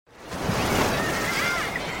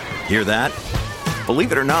Hear that?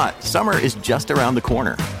 Believe it or not, summer is just around the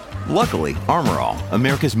corner. Luckily, Armor All,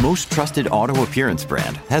 America's most trusted auto appearance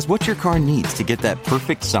brand, has what your car needs to get that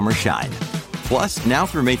perfect summer shine. Plus, now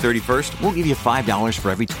through May 31st, we'll give you $5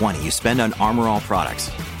 for every $20 you spend on Armor All products.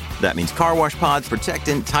 That means car wash pods,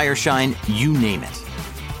 protectant, tire shine, you name it.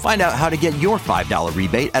 Find out how to get your $5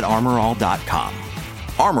 rebate at armorall.com.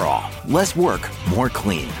 Armor All, less work, more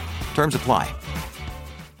clean. Terms apply.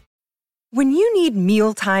 When you need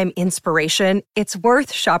mealtime inspiration, it's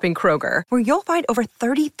worth shopping Kroger, where you'll find over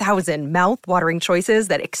 30,000 mouth-watering choices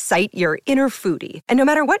that excite your inner foodie. And no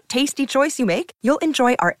matter what tasty choice you make, you'll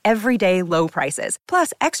enjoy our everyday low prices,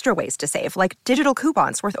 plus extra ways to save, like digital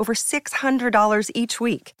coupons worth over $600 each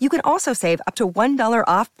week. You can also save up to $1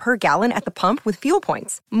 off per gallon at the pump with fuel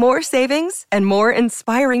points. More savings and more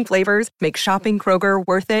inspiring flavors make shopping Kroger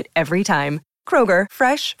worth it every time. Kroger,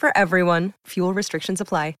 fresh for everyone. Fuel restrictions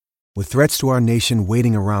apply. With threats to our nation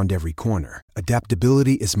waiting around every corner,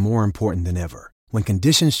 adaptability is more important than ever. When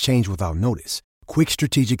conditions change without notice, quick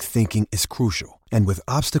strategic thinking is crucial. And with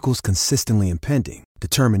obstacles consistently impending,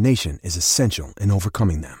 determination is essential in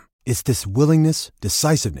overcoming them. It's this willingness,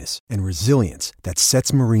 decisiveness, and resilience that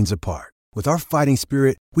sets Marines apart. With our fighting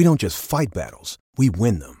spirit, we don't just fight battles, we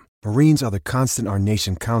win them. Marines are the constant our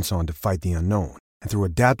nation counts on to fight the unknown. And through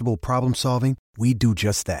adaptable problem solving, we do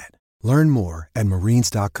just that. Learn more at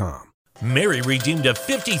marines.com. Mary redeemed a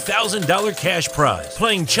 $50,000 cash prize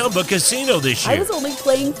playing Chumba Casino this year. I was only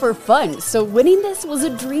playing for fun, so winning this was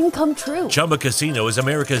a dream come true. Chumba Casino is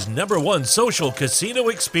America's #1 social casino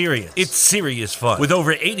experience. It's serious fun. With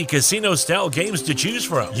over 80 casino-style games to choose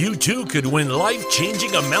from, you too could win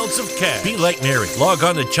life-changing amounts of cash. Be like Mary. Log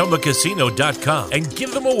on to ChumbaCasino.com and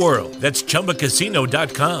give them a whirl. That's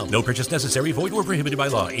ChumbaCasino.com. No purchase necessary. Void or prohibited by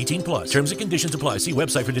law. 18 plus. Terms and conditions apply. See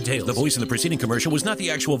website for details. The voice in the preceding commercial was not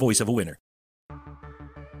the actual voice of a winner.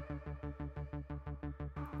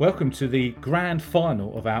 Welcome to the grand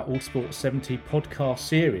final of our Autosport 70 podcast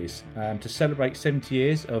series. To celebrate 70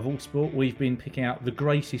 years of Autosport, we've been picking out the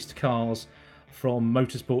greatest cars from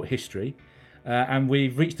motorsport history. And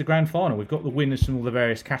we've reached the grand final. We've got the winners from all the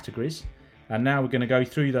various categories. And now we're going to go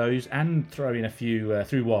through those and throw in a few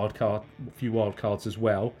wildcards as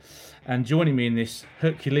well. And joining me in this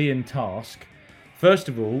Herculean task, first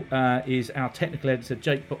of all, is our technical editor,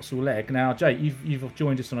 Jake Botsall-Legg. Now, Jake, you've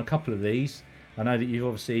joined us on a couple of these. I know that you've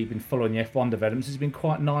obviously been following the F1 developments. It's been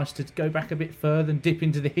quite nice to go back a bit further and dip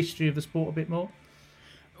into the history of the sport a bit more.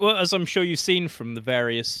 Well, as I'm sure you've seen from the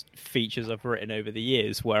various features I've written over the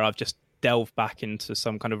years, where I've just delved back into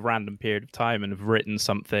some kind of random period of time and have written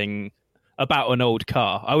something about an old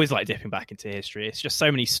car. I always like dipping back into history. It's just so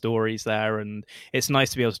many stories there, and it's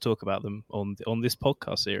nice to be able to talk about them on this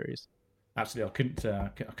podcast series. Absolutely, I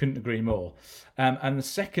couldn't agree more. And my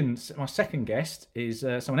second guest is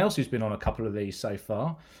someone else who's been on a couple of these so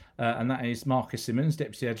far, and that is Marcus Simmons,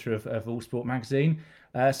 deputy editor of Autosport magazine.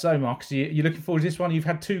 So, Marcus, you're looking forward to this one? You've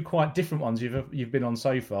had two quite different ones you've been on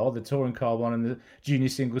so far: the touring car one and the junior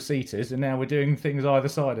single seaters, and now we're doing things either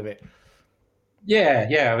side of it.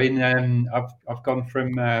 Yeah. I mean, I've gone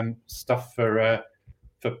from stuff for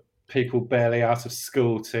people barely out of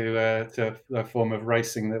school to a form of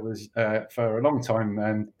racing that was for a long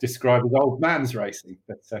time described as old man's racing,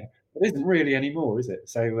 but it isn't really anymore, is it?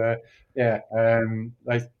 So the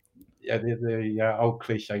old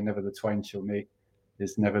cliche, "Never the twain shall meet,"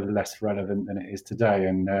 is never less relevant than it is today,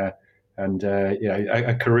 and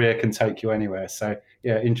a career can take you anywhere. So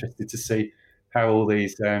interested to see how all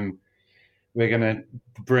these we're going to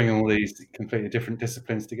bring all these completely different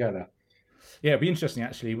disciplines together. Yeah, it'd be interesting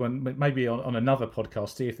actually when maybe on another podcast,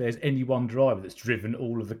 see if there's any one driver that's driven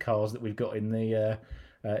all of the cars that we've got in the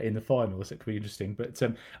finals. It could be interesting. But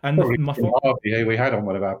we had on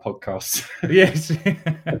one of our podcasts. Yes,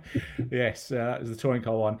 yes, that was the touring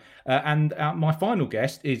car one. And my final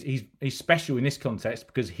guest he's special in this context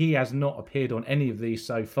because he has not appeared on any of these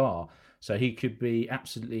so far. So he could be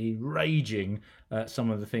absolutely raging at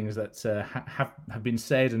some of the things that have been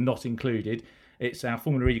said and not included. It's our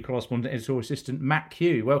Formula E correspondent, editorial assistant, Matt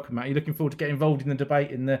Hugh. Welcome, Matt. You're looking forward to getting involved in the debate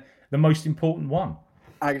in the most important one.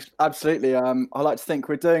 Absolutely. I like to think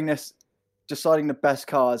we're doing this, deciding the best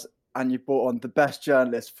cars, and you brought on the best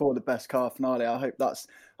journalist for the best car finale. I hope that's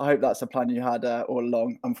a plan you had all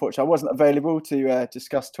along. Unfortunately, I wasn't available to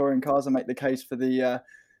discuss touring cars and make the case for the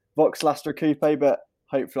Vauxhall Astra Coupe, but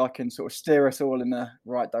hopefully I can sort of steer us all in the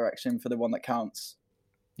right direction for the one that counts.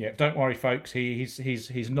 Yeah, don't worry, folks.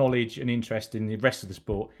 His knowledge and interest in the rest of the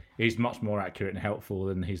sport is much more accurate and helpful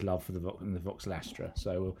than his love for the Vauxhall Astra.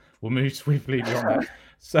 So we'll move swiftly beyond that.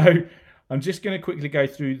 So I'm just going to quickly go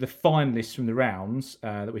through the finalists from the rounds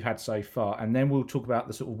that we've had so far, and then we'll talk about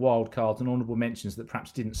the sort of wild cards and honourable mentions that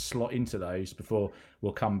perhaps didn't slot into those before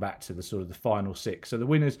we'll come back to the sort of the final six. So the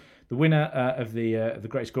winner of the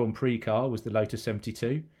Greatest Grand Prix car was the Lotus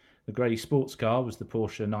 72. The greatest sports car was the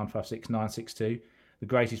Porsche 956 962. The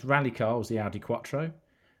greatest rally car was the Audi Quattro.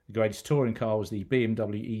 The greatest touring car was the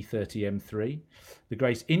BMW E30 M3. The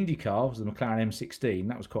greatest Indy car was the McLaren M16.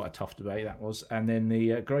 That was quite a tough debate, that was. And then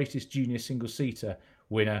the greatest junior single-seater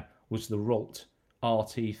winner was the Rolt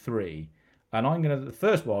RT3. And the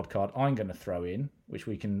first wild card I'm going to throw in, which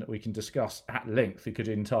we can discuss at length. We could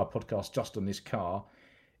do an entire podcast just on this car,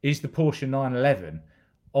 is the Porsche 911.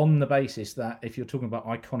 On the basis that if you're talking about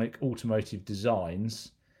iconic automotive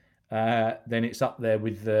designs, then it's up there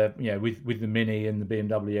with the with the Mini and the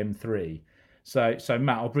BMW M3. So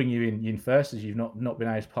Matt, I'll bring you in first, as you've not been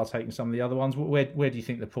able to partake in some of the other ones. Where do you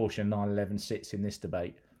think the Porsche 911 sits in this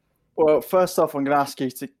debate? Well, first off, I'm going to ask you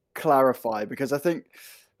to clarify, because I think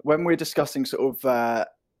when we're discussing sort of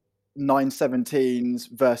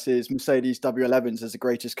 917s versus Mercedes W11s as the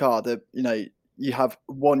greatest car, you have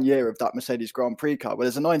 1 year of that Mercedes Grand Prix car.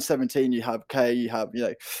 Whereas a 917, you have K, you have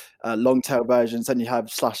long tail versions, then you have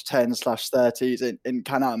 /10/30s in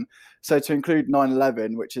Can-Am. So to include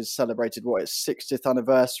 911, which is celebrated its 60th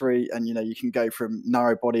anniversary, and you can go from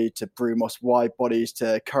narrow body to Brumos wide bodies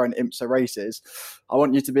to current IMSA races. I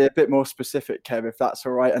want you to be a bit more specific, Kev, if that's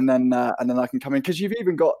all right, and then I can come in, because you've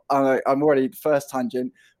even got I'm already first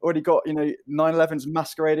tangent. Already got 911s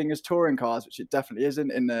masquerading as touring cars, which it definitely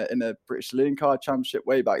isn't in the British Saloon Car Championship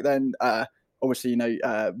way back then. Obviously,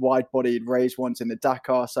 wide-bodied raised ones in the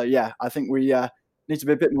Dakar. So yeah, I think we need to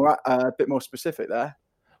be a bit more specific there.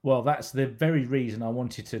 Well, that's the very reason I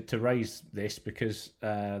wanted to raise this, because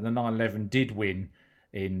the 911 did win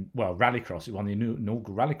in Rallycross. It won the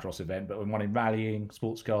inaugural Rallycross event, but when won in rallying,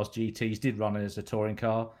 sports cars, GTs, did run as a touring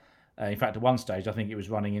car. In fact, at one stage, I think it was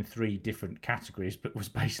running in 3 different categories, but was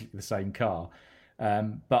basically the same car.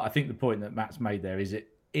 But I think the point that Matt's made there is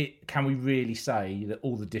can we really say that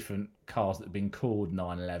all the different cars that have been called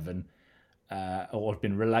 911 or have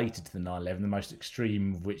been related to the 911, the most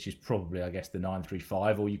extreme of which is probably, I guess, the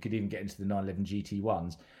 935, or you could even get into the 911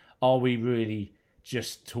 GT1s, are we really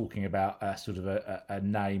just talking about a sort of a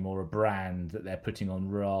name or a brand that they're putting on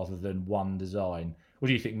rather than one design? What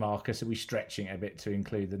do you think, Marcus? Are we stretching it a bit to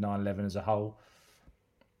include the 911 as a whole?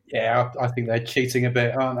 Yeah, I think they're cheating a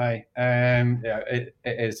bit, aren't they? It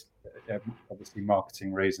is obviously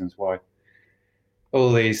marketing reasons why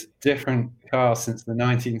all these different cars since the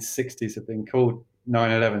 1960s have been called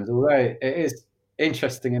 911s. Although it is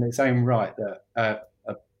interesting in its own right that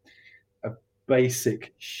a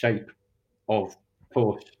basic shape of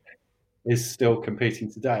Porsche is still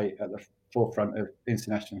competing today at the forefront of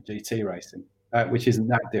international GT racing, which isn't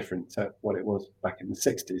that different to what it was back in the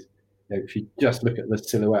 60s. If you just look at the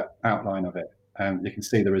silhouette outline of it, you can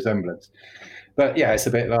see the resemblance. But yeah, it's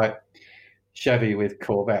a bit like Chevy with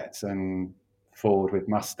Corvettes and Ford with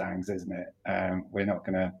Mustangs, isn't it? We're not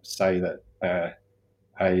going to say that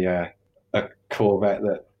a Corvette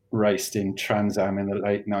that raced in Trans Am in the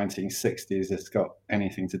late 1960s has got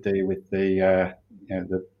anything to do with the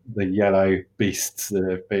yellow beasts that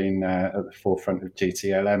have been at the forefront of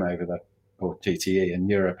GTLM or GTE in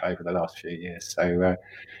Europe over the last few years. So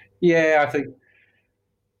yeah, I think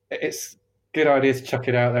it's a good idea to chuck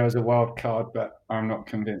it out there as a wild card, but I'm not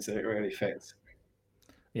convinced that it really fits.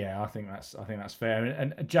 Yeah, I think that's fair.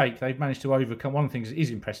 And Jake, they've managed to overcome one of the things that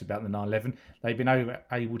is impressive about the 911. They've been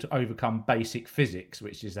able to overcome basic physics,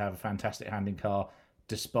 which is to have a fantastic handling car,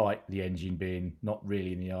 despite the engine being not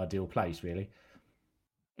really in the ideal place, really.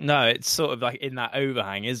 No, it's sort of like in that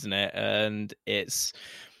overhang, isn't it? And it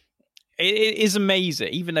is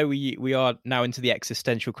amazing, even though we are now into the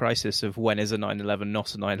existential crisis of when is a 911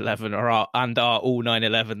 not a 911, are all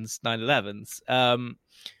 911s 911s.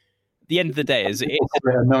 The end of the day is a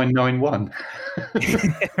 991.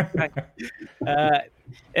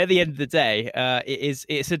 At the end of the day,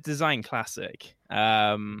 it's a design classic,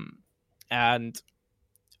 and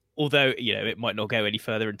although it might not go any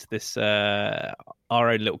further into this our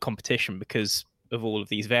own little competition because of all of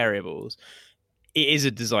these variables, it is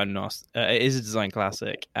a design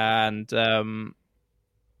classic, and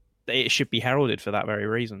it should be heralded for that very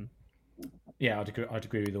reason. Yeah, I'd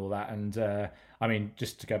agree with all that. And I mean,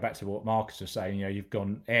 just to go back to what Marcus was saying, you've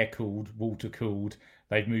gone air cooled, water cooled.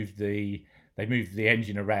 They've moved the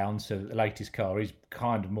engine around, so that the latest car is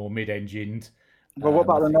kind of more mid-engined, Well, what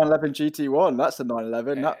about the 911 GT1? That's a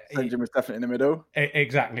 911. That engine was definitely in the middle.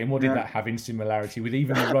 Exactly. And what did that have in similarity with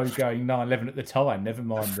even the road-going 911 at the time? Never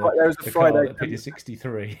mind there was the car that pitted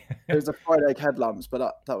 63. It was a fried egg headlamps,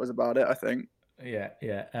 but that was about it, I think. Yeah.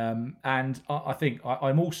 And I think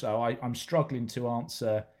I'm struggling to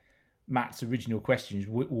answer Matt's original questions.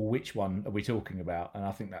 Which one are we talking about? And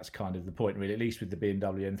I think that's kind of the point, really. At least with the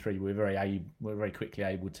BMW M3, we're very quickly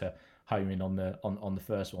able to home in on the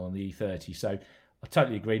first one, on the E30. So I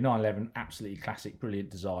totally agree. 911, absolutely classic,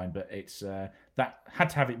 brilliant design, but it's that had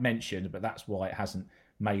to have it mentioned, but that's why it hasn't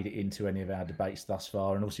made it into any of our debates thus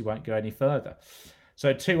far, and obviously won't go any further.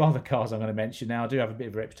 So 2 other cars I'm going to mention now. I do have a bit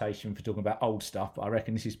of a reputation for talking about old stuff, but I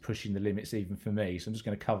reckon this is pushing the limits even for me. So I'm just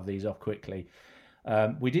going to cover these off quickly.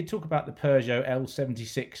 We did talk about the Peugeot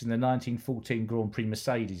L76 and the 1914 Grand Prix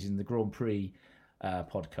Mercedes in the Grand Prix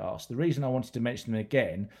podcast. The reason I wanted to mention them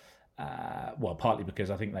again, partly because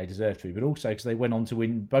I think they deserve to, but also because they went on to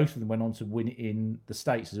win. Both of them went on to win in the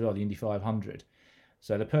States as well, the Indy 500.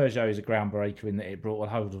 So the Peugeot is a groundbreaker in that it brought a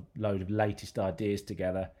whole load of latest ideas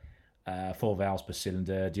together. 4 valves per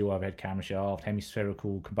cylinder, dual overhead camshaft,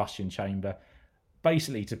 hemispherical combustion chamber.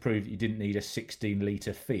 Basically to prove that you didn't need a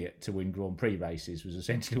 16-litre Fiat to win Grand Prix races was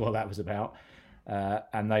essentially what that was about.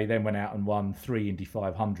 And they then went out and won 3 Indy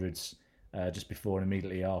 500s just before and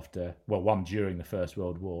immediately after, one during the First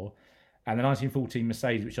World War. And the 1914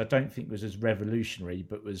 Mercedes, which I don't think was as revolutionary,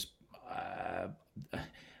 but was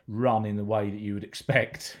run in the way that you would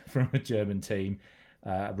expect from a German team,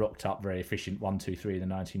 rocked up, very efficient, 1, 2, 3 in the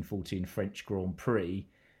 1914 French Grand Prix.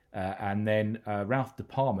 And then Ralph De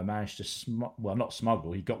Palma managed to, not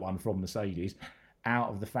smuggle, he got one from Mercedes out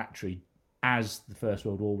of the factory as the First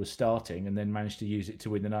World War was starting, and then managed to use it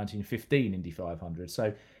to win the 1915 Indy 500.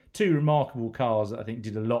 So 2 remarkable cars that I think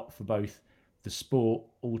did a lot for both the sport,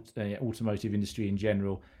 automotive industry in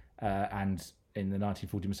general, and in the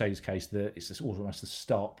 1940 Mercedes case, it's almost the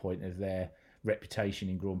start point of their reputation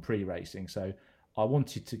in Grand Prix racing. So I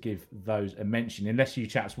wanted to give those a mention, unless you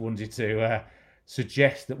chaps wanted to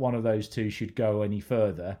suggest that one of those 2 should go any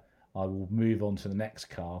further. I will move on to the next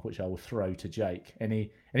car, which I will throw to Jake.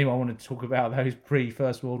 Anyone want to talk about those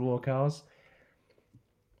pre-First World War cars?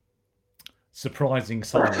 Surprising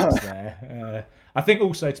silence there. I think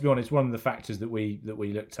also, to be honest, one of the factors that we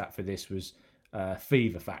looked at for this was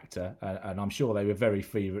fever factor, and I'm sure they were very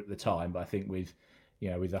fever at the time. But I think with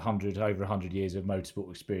over 100 years of motorsport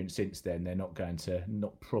experience since then, they're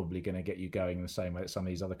not probably going to get you going in the same way that some of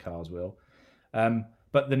these other cars will.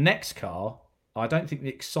 But the next car, I don't think the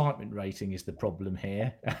excitement rating is the problem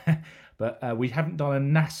here. But we haven't done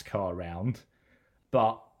a NASCAR round,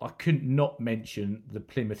 but I couldn't not mention the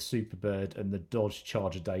Plymouth Superbird and the Dodge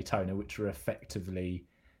Charger Daytona, which were effectively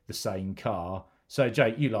the same car. So,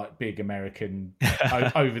 Jake, you like big American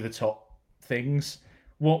over-the-top things.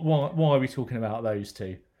 Why are we talking about those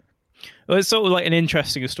 2? Well, it's sort of like an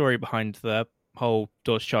interesting story behind the whole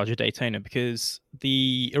Dodge Charger Daytona, because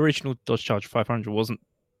the original Dodge Charger 500 wasn't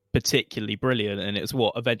particularly brilliant, and it's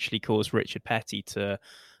what eventually caused Richard Petty to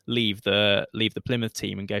leave the Plymouth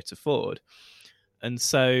team and go to Ford. And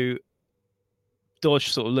so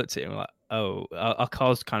Dodge sort of looked at him like, oh, our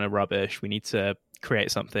car's kind of rubbish, we need to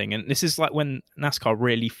create something. And this is like when NASCAR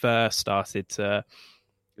really first started to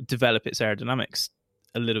develop its aerodynamics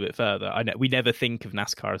a little bit further. I know we never think of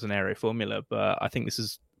NASCAR as an aero formula, but I think this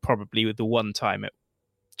is probably the one time it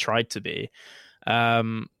tried to be.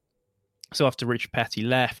 So after Richard Petty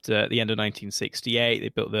left at the end of 1968, they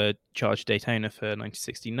built the Charger Daytona for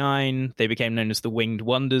 1969. They became known as the Winged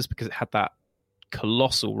Wonders because it had that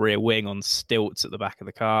colossal rear wing on stilts at the back of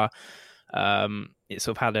the car. It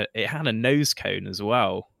sort of had a nose cone as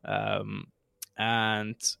well,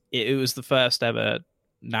 and it was the first ever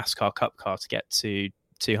NASCAR Cup car to get to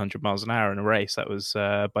 200 miles an hour in a race. That was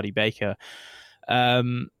Buddy Baker.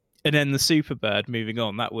 And then the Superbird, moving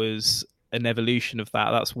on, that was an evolution of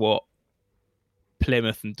that. That's what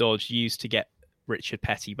Plymouth and Dodge used to get Richard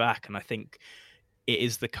Petty back, and I think it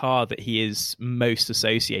is the car that he is most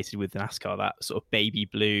associated with NASCAR, that sort of baby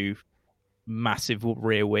blue, massive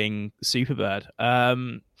rear wing Superbird.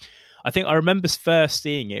 I think I remember first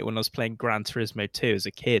seeing it when I was playing Gran Turismo 2 as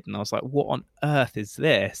a kid, and I was like, what on earth is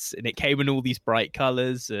this? And it came in all these bright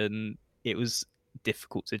colours, and it was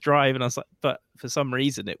difficult to drive, and I was like, but for some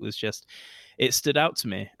reason it stood out to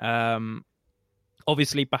me.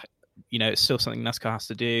 Obviously, it's still something NASCAR has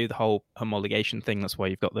to do, the whole homologation thing. That's why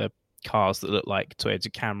you've got the cars that look like Toyota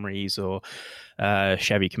Camrys or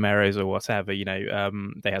Chevy Camaros or whatever.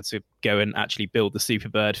 They had to go and actually build the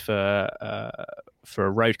Superbird for a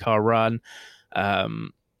road car run.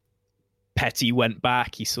 Petty went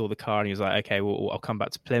back, he saw the car, and he was like, okay, well, I'll come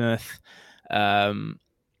back to Plymouth.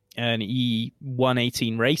 And he won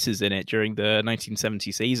 18 races in it during the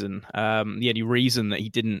 1970 season. The only reason that he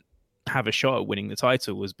didn't have a shot at winning the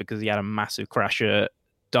title was because he had a massive crash at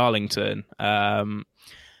Darlington, and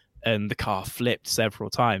the car flipped several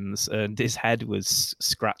times, and his head was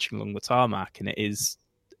scratching along the tarmac. And it is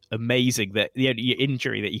amazing that the only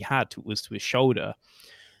injury that he had was to his shoulder.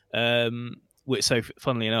 So,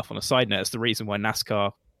 funnily enough, on a side note, it's the reason why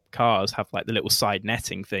NASCAR cars have like the little side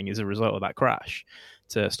netting thing as a result of that crash,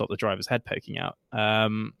 to stop the driver's head poking out.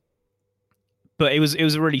 But it was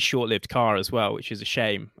a really short-lived car as well, which is a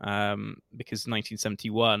shame, because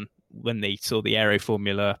 1971, when they saw the aero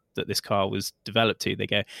formula that this car was developed to, they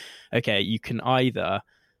go, okay, you can either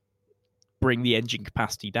bring the engine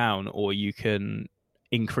capacity down, or you can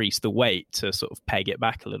increase the weight to sort of peg it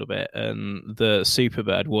back a little bit. And the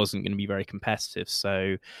Superbird wasn't going to be very competitive,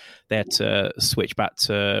 so they had to switch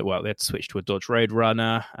to a Dodge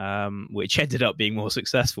Roadrunner, which ended up being more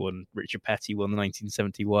successful, and Richard Petty won the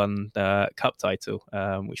 1971 Cup title,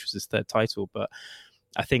 which was his third title. But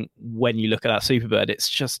I think when you look at that Superbird,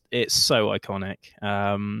 it's so iconic,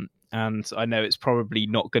 and I know it's probably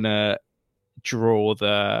not going to draw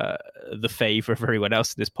the favor of everyone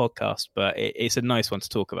else in this podcast, but it's a nice one to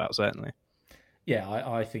talk about, certainly. Yeah,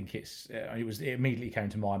 I think it immediately came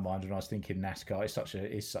to my mind when I was thinking NASCAR. It's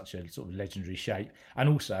such a sort of legendary shape, and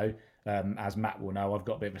also as Matt will know, I've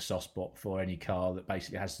got a bit of a soft spot for any car that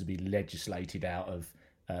basically has to be legislated out of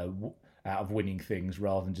winning things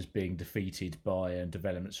rather than just being defeated by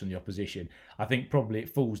developments from the opposition. I think probably it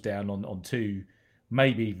falls down on two,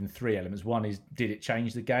 maybe even three elements. One is, did it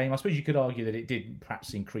change the game? I suppose you could argue that it did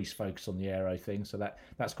perhaps increase focus on the aero thing, so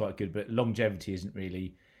that's quite good. But longevity isn't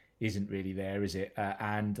really there, is it?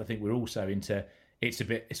 And I think we're also into, it's a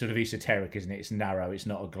bit sort of esoteric, isn't it? It's narrow. It's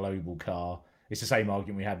not a global car. It's the same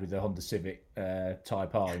argument we had with the Honda Civic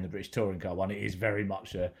Type R in the British Touring Car one. It is very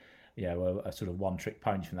much a sort of one-trick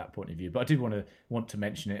pony from that point of view. But I did want to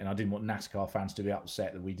mention it, and I didn't want NASCAR fans to be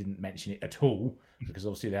upset that we didn't mention it at all, because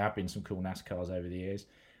obviously there have been some cool NASCARs over the years.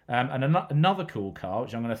 And another cool car,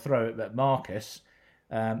 which I'm going to throw at Marcus,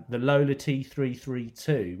 the Lola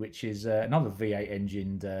T332, which is another V8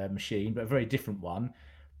 engined machine, but a very different one.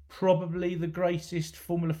 Probably the greatest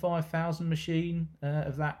Formula 5000 machine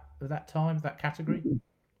of that time, of that category.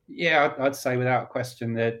 Yeah, I'd say without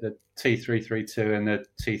question the T332 and the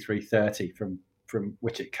T330 from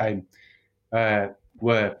which it came were,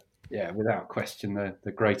 without question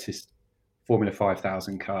the greatest Formula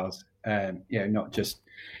 5000 cars. Not just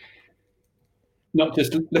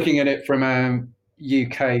looking at it from a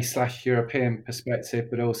UK/European perspective,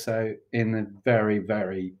 but also in the very,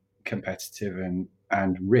 very competitive and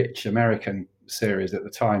rich American series at the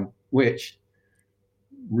time, which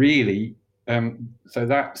really. So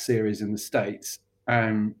that series in the States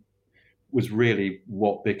was really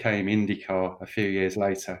what became IndyCar a few years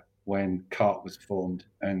later, when CART was formed,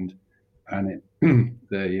 and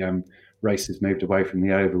the races moved away from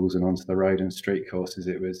the ovals and onto the road and street courses.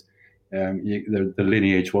 It was the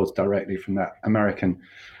lineage was directly from that American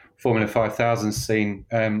Formula 5000 scene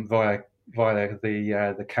via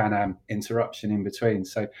the Can-Am interruption in between.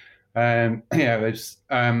 So. And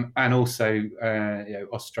also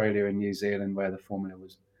Australia and New Zealand, where the formula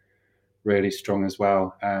was really strong as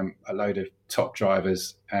well. A load of top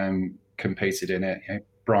drivers competed in it.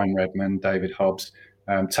 Brian Redman, David Hobbs,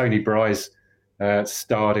 Tony Bryce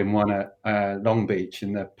starred in one at Long Beach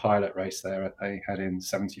in the pilot race there they had in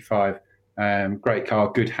 '75. Great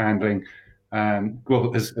car, good handling,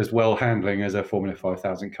 as well handling as a Formula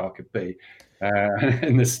 5000 car could be.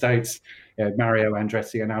 In the States, Mario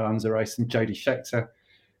Andretti and Al Unser and Jody Scheckter.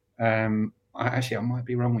 I might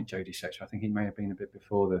be wrong with Jody Scheckter. I think he may have been a bit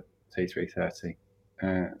before the T330,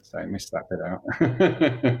 so I missed that bit out.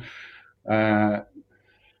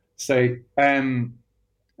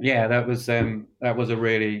 That was a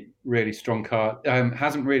really, really strong car.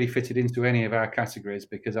 Hasn't really fitted into any of our categories,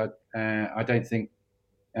 because I don't think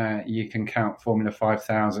you can count Formula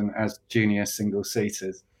 5000 as junior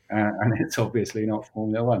single-seaters. And it's obviously not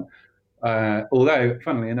Formula One. Although,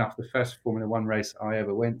 funnily enough, the first Formula One race I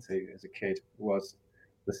ever went to as a kid was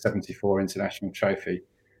the '74 International Trophy,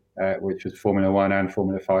 which was Formula One and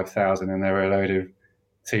Formula 5000, and there were a load of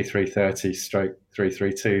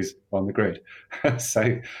T330/332s on the grid.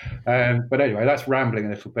 But anyway, that's rambling a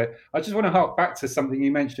little bit. I just want to hark back to something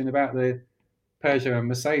you mentioned about the Peugeot and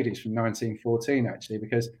Mercedes from 1914, actually,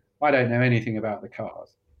 because I don't know anything about the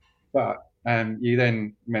cars, but you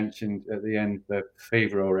then mentioned at the end the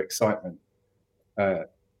fever or excitement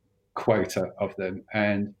quota of them.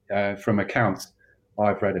 And from accounts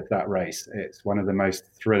I've read of that race, it's one of the most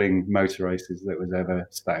thrilling motor races that was ever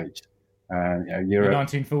staged. Europe, the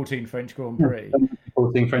 1914 French Grand Prix.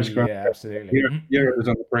 1914 French Grand Prix. Yeah, absolutely. Europe was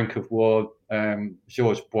on the brink of war.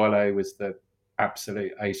 Georges Boilet was the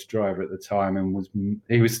absolute ace driver at the time, and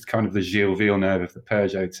he was kind of the Gilles Villeneuve of the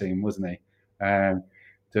Peugeot team, wasn't he?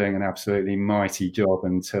 Doing an absolutely mighty job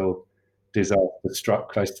until disaster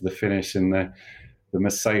struck close to the finish, and the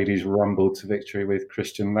Mercedes rumbled to victory with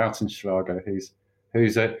Christian Lautenschlager,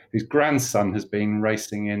 whose grandson has been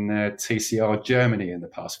racing in TCR Germany in the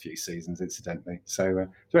past few seasons, incidentally. So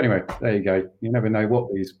anyway, there you go. You never know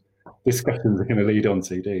what these discussions are going to lead on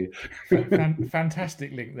to, do you?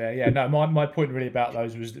 Fantastic link there. Yeah, no, my point really about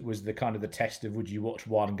those was the kind of the test of would you watch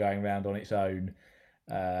one going around on its own,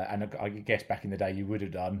 and I guess back in the day you would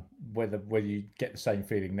have done. Whether you get the same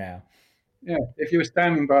feeling now. Yeah, if you were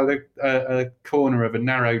standing by the corner of a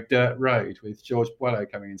narrow dirt road with Georges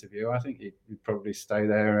Boilet coming into view, I think you'd probably stay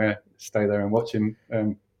there and watch him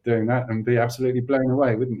doing that and be absolutely blown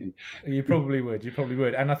away, wouldn't you? You probably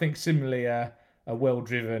would. And I think similarly, a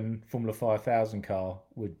well-driven Formula 5000 car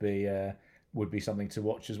would be something to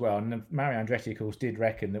watch as well. And Mario Andretti, of course, did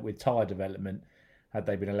reckon that with tyre development, had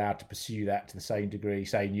they been allowed to pursue that to the same degree,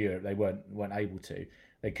 say in Europe, they weren't able to.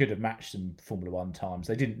 They could have matched some Formula One times.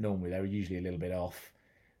 They didn't normally. They were usually a little bit off.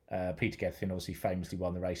 Peter Gethin obviously famously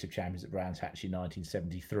won the Race of Champions at Brands Hatch in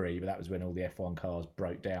 1973, but that was when all the F1 cars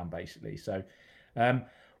broke down, basically. So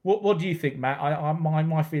what do you think, Matt?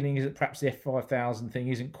 My feeling is that perhaps the F5000 thing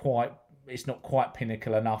it's not quite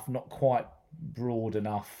pinnacle enough, not quite broad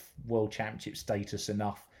enough, World Championship status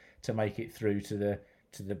enough to make it through to the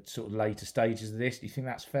sort of later stages of this. Do you think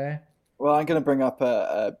that's fair? Well, I'm going to bring up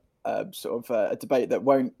a debate that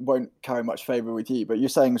won't carry much favour with you, but you're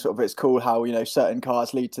saying sort of it's cool how certain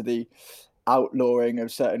cars lead to the outlawing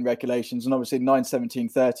of certain regulations, and obviously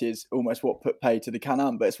 91730 is almost what put pay to the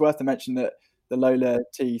Can-Am. But it's worth to mention that the Lola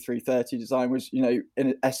T330 design was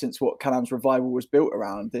in essence what Can-Am's revival was built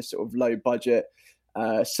around, this sort of low budget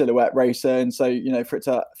silhouette racer. And so for it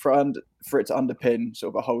to underpin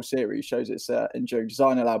sort of a whole series shows its enduring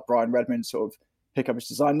design, allowed Brian Redman sort of pick up his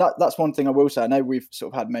design. That's one thing I will say. I know we've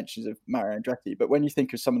sort of had mentions of Mario Andretti, but when you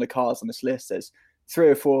think of some of the cars on this list, there's 3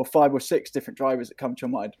 or 4, 5 or 6 different drivers that come to your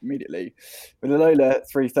mind immediately. With the Lola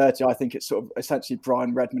 330, I think it's sort of essentially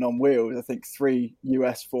Brian Redman on wheels. I think 3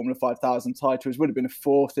 US Formula 5000 titles, would have been a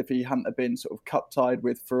 4th if he hadn't have been sort of cup tied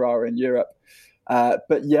with Ferrari in Europe.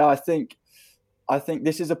 But yeah, I think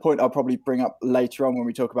this is a point I'll probably bring up later on when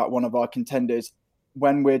we talk about one of our contenders.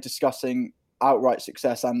 When we're discussing outright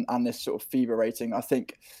success and this sort of fever rating, I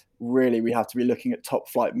think really we have to be looking at top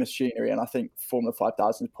flight machinery, and I think Formula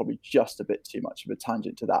 5000 is probably just a bit too much of a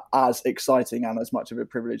tangent to that, as exciting and as much of a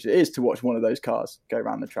privilege it is to watch one of those cars go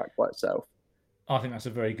around the track by itself. I think that's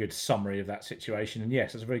a very good summary of that situation, and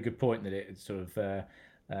yes, it's a very good point that it sort of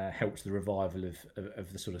helps the revival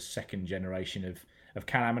of the sort of second generation of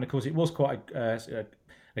Can-Am, and of course it was quite a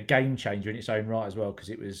game changer in its own right as well,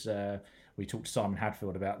 because it was we talked to Simon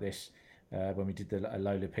Hadfield about this when we did the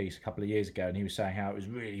Lola piece a couple of years ago, and he was saying how it was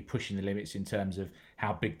really pushing the limits in terms of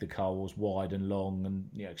how big the car was, wide and long, and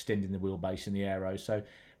extending the wheelbase and the aero. So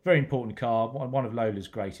very important car, one of Lola's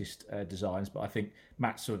greatest designs, but I think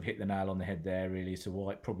Matt sort of hit the nail on the head there really, so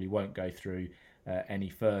why it probably won't go through any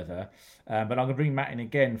further. But I'm going to bring Matt in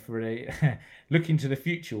again for a look into the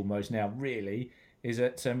future almost now, really, is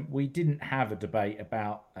that we didn't have a debate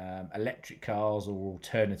about electric cars or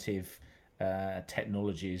alternative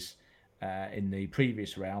technologies in the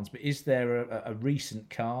previous rounds, but is there a recent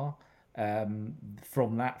car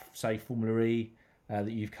from that, say, Formula E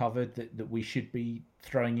that you've covered that we should be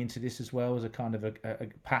throwing into this as well as a kind of a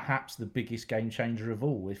perhaps the biggest game changer of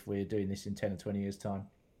all if we're doing this in 10 or 20 years' time?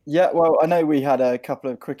 Yeah, well, I know we had a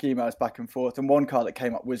couple of quick emails back and forth, and one car that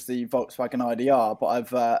came up was the Volkswagen IDR,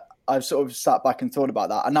 but I've sort of sat back and thought about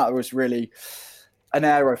that, and that was really an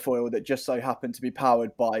aerofoil that just so happened to be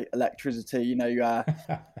powered by electricity.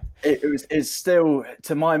 It's still,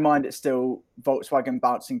 to my mind, it's still Volkswagen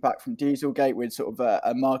bouncing back from Dieselgate with sort of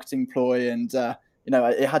a marketing ploy, and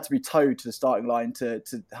it had to be towed to the starting line to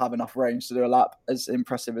have enough range to do a lap, as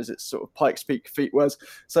impressive as its sort of Pikes Peak feat was.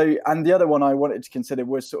 So, and the other one I wanted to consider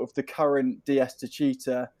was sort of the current DS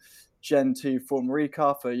Techeetah Gen 2 Formula E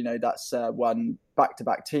car for, that's won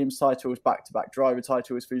back-to-back teams titles, back-to-back driver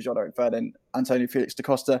titles for Jean-Eric Verdun, Antonio Felix da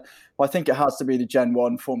Costa. But I think it has to be the Gen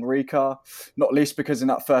 1 Formula E car, not least because in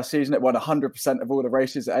that first season it won 100% of all the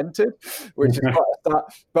races it entered, which is quite a stat.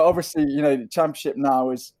 But obviously, the championship now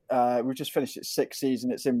is, we've just finished its 6th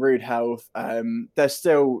season, it's in rude health. There's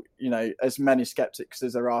still, as many skeptics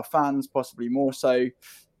as there are fans, possibly more so.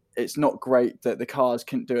 It's not great that the cars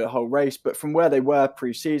couldn't do a whole race, but from where they were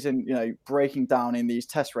pre-season, breaking down in these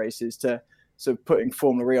test races to sort of putting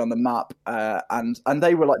Formula E on the map, and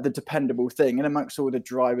they were like the dependable thing in amongst all the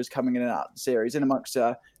drivers coming in and out of the series, in amongst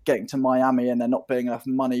getting to Miami and there not being enough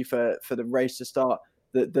money for the race to start.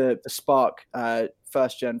 The Spark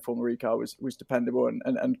first gen Formula E car was dependable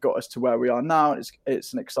and got us to where we are now.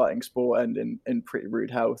 It's an exciting sport and in pretty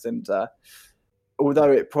rude health. And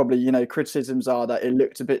although it probably, criticisms are that it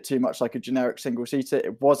looked a bit too much like a generic single seater,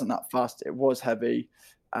 it wasn't that fast. It was heavy.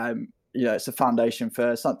 It's a foundation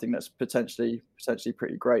for something that's potentially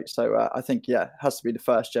pretty great. So I think, it has to be the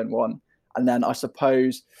first gen one. And then I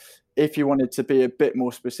suppose if you wanted to be a bit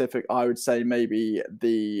more specific, I would say maybe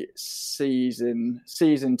the season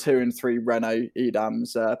 2 and 3 Renault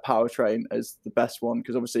Edams powertrain as the best one,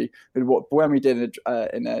 because obviously when we did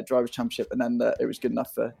in a drivers' championship, and then it was good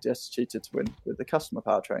enough for DS Cheetah to win with the customer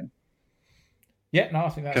powertrain. Yeah, no, I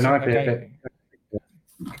think that's okay.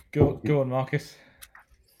 Go on, Marcus.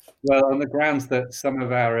 Well, on the grounds that some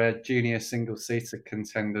of our junior single-seater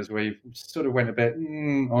contenders, we sort of went a bit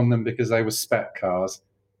on them because they were spec cars.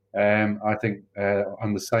 I think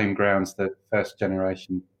on the same grounds that first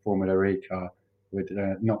generation Formula E car would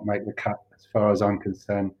not make the cut as far as I'm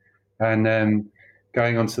concerned. And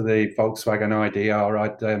going on to the Volkswagen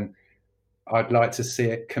IDR, I'd like to see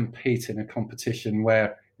it compete in a competition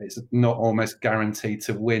where it's not almost guaranteed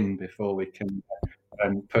to win before we can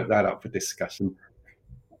put that up for discussion.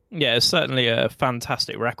 Yeah, it's certainly a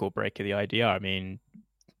fantastic record breaker, the IDR. I mean,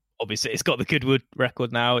 obviously, it's got the Goodwood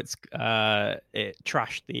record now. It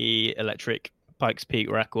trashed the electric Pikes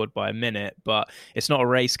Peak record by a minute, but it's not a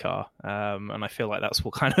race car. And I feel like that's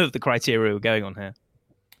what kind of the criteria we're going on here.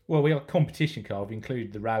 Well, we have a competition car. We've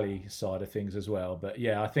included the rally side of things as well. But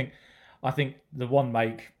yeah, I think the one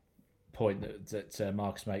make point that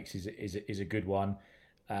Marcus makes is a good one.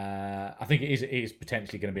 I think it is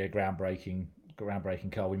potentially going to be a groundbreaking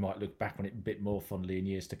car. We might look back on it a bit more fondly in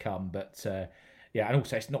years to come, but. Yeah, and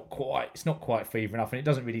also it's not quite fever enough, and it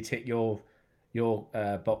doesn't really tick your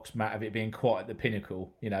box, Matt, of it being quite at the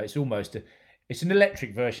pinnacle. It's almost it's an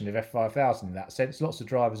electric version of F5000 in that sense. Lots of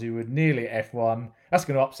drivers who were nearly at F1. That's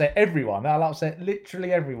going to upset everyone. That'll upset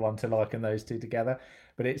literally everyone to liken those two together.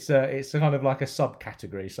 But it's kind of like a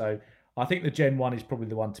subcategory. So I think the Gen 1 is probably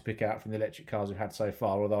the one to pick out from the electric cars we've had so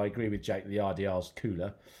far, although I agree with Jake that the RDR's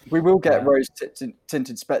cooler. We will get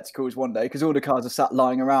rose-tinted spectacles one day because all the cars are sat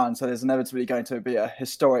lying around, so there's inevitably going to be a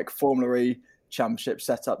historic Formula E championship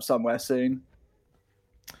set up somewhere soon.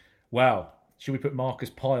 Wow. Should we put Marcus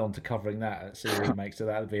Pye on to covering that and see what he makes of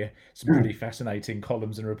that? That'd be some pretty fascinating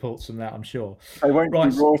columns and reports from that, I'm sure. It won't be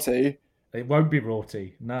Rorty. It won't be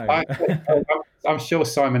Rorty, no. I'm sure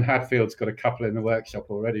Simon Hadfield's got a couple in the workshop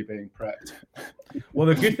already being prepped. Well,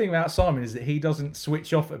 the good thing about Simon is that he doesn't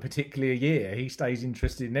switch off at particularly a year. He stays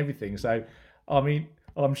interested in everything. So, I mean,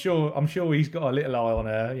 I'm sure he's got a little eye on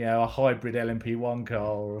a hybrid LMP1 car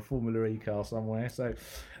or a Formula E car somewhere. So,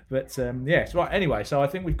 but yes, right. Anyway, so I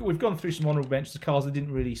think we've gone through some honourable mentions of cars that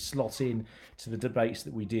didn't really slot in to the debates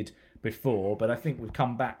that we did before, but I think we've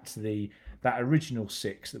come back to that original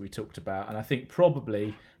 6 that we talked about, and I think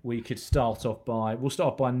probably we'll start off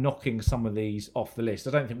by knocking some of these off the list. I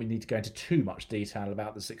don't think we need to go into too much detail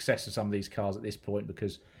about the success of some of these cars at this point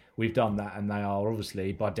because we've done that, and they are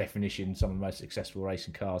obviously by definition some of the most successful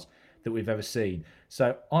racing cars that we've ever seen.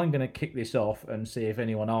 So I'm going to kick this off and see if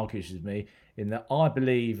anyone argues with me in that I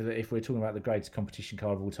believe that if we're talking about the greatest competition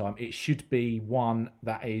car of all time, it should be one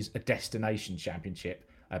that is a destination championship,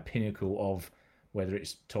 a pinnacle of whether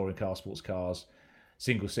it's touring cars, sports cars,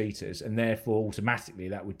 single-seaters, and therefore automatically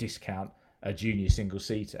that would discount a junior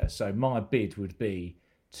single-seater. So my bid would be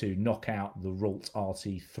to knock out the Ralt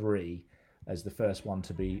RT3 as the first one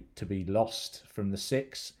to be lost from the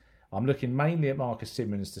 6. I'm looking mainly at Marcus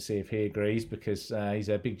Simmons to see if he agrees because he's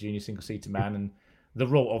a big junior single-seater man, and the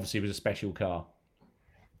Ralt obviously was a special car.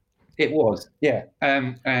 It was, yeah.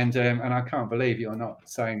 And I can't believe you're not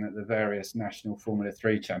saying that the various national Formula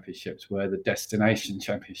 3 championships were the destination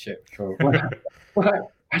championship for...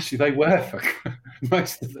 Well, actually, they were for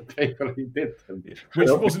most of the people who did them. Which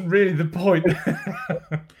wasn't really the point.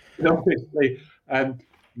 Obviously,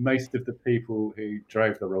 most of the people who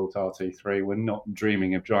drove the Ralt RT3 were not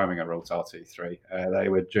dreaming of driving a Ralt RT3. They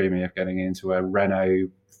were dreaming of getting into a Renault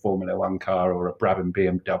Formula 1 car or a Brabham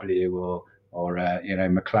BMW or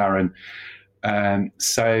McLaren.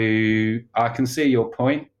 So I can see your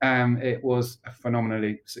point. It was a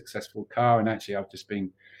phenomenally successful car, and actually I've just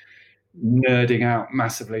been nerding out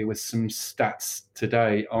massively with some stats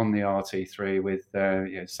today on the RT3 with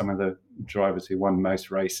some of the drivers who won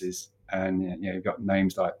most races, and you've got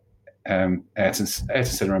names like Ayrton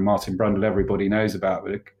Senna and Martin Brundle everybody knows about,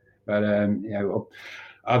 but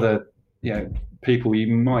other people you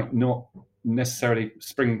might not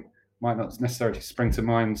might not necessarily spring to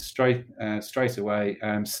mind straight away.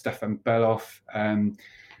 Stefan Beloff,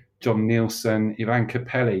 John Nielsen, Ivan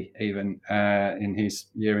Capelli, even in his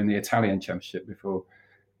year in the Italian Championship before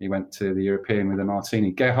he went to the European with a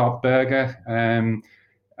Martini. Gerhard Berger,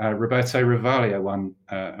 Roberto Ravaglia won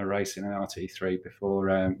a race in an RT3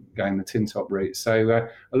 before going the tin top route. So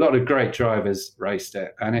a lot of great drivers raced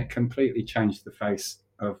it, and it completely changed the face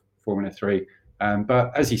of Formula 3.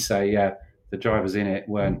 But as you say, the drivers in it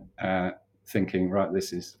weren't thinking, right,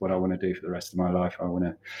 this is what I want to do for the rest of my life. I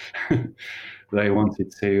want to. They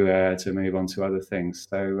wanted to move on to other things.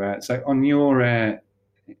 So on your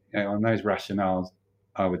on those rationales,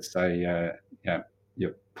 I would say,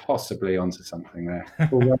 you're possibly onto something there.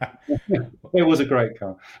 It was a great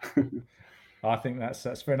car. I think that's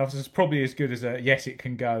fair enough. It's probably as good as a yes, it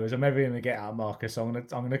can go as I'm ever going to get out, Marcus. I'm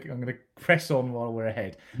going to press on while we're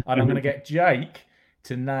ahead, and I'm going to get Jake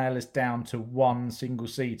to nail us down to one single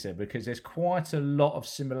seater, because there's quite a lot of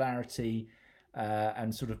similarity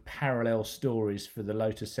and sort of parallel stories for the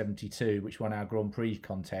Lotus 72, which won our Grand Prix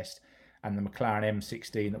contest, and the McLaren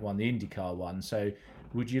M16 that won the IndyCar one. So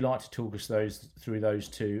would you like to talk us through those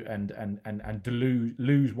two and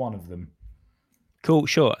lose one of them? Cool,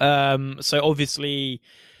 sure. So obviously,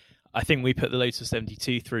 I think we put the Lotus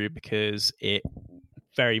 72 through because it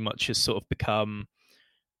very much has sort of become...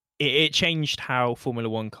 It changed how Formula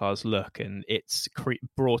One cars look, and it's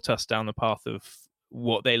brought us down the path of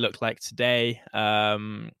what they look like today.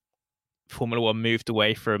 Formula One moved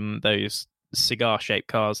away from those cigar-shaped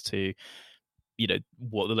cars to,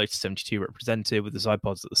 what the Lotus 72 represented, with the side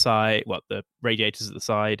pods at the side, the radiators at the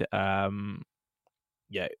side,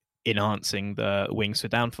 enhancing the wings for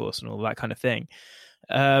downforce and all that kind of thing.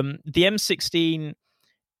 The M16,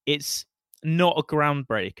 it's not a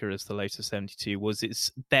groundbreaker as the Lotus 72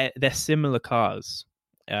 was. They're similar cars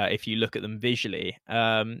if you look at them visually.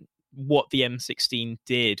 What the M16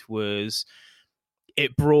 did was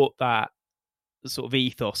it brought that sort of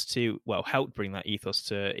ethos helped bring that ethos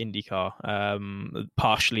to IndyCar.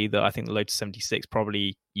 Partially, I think the Lotus 76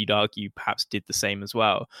 probably, you'd argue, perhaps did the same as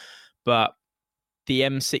well. But the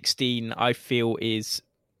M16, I feel, is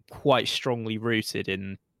quite strongly rooted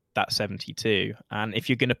in that 72. And if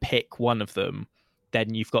you're going to pick one of them,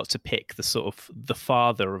 then you've got to pick the sort of the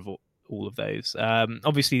father of all of those.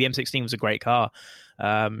 Obviously, the M16 was a great car.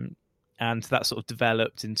 And that sort of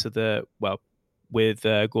developed into with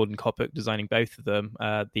Gordon Coppock designing both of them,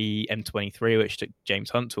 the M23, which took James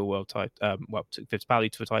Hunt to a world title, took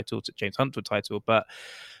Fittipaldi to a title, took James Hunt to a title. But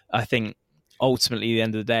I think ultimately, at the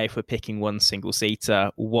end of the day, if we're picking one single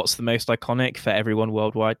seater, what's the most iconic for everyone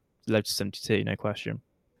worldwide? Lotus 72, no question.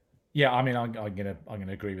 Yeah, I mean, I'm gonna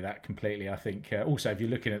agree with that completely. I think also, if you're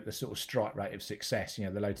looking at the sort of strike rate of success, the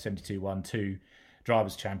Lotus 72 won 2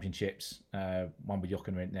 drivers' championships, one with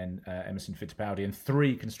Jochen Rindt, then Emerson Fittipaldi, and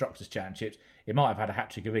 3 constructors' championships. It might have had a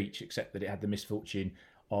hat trick of each, except that it had the misfortune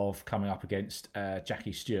of coming up against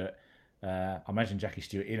Jackie Stewart. I imagine Jackie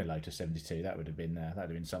Stewart in a Lotus 72. That would have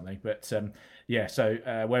been something. But whereas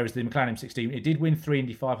the McLaren M16, it did win 3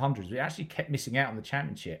 Indy 500s, but it actually kept missing out on the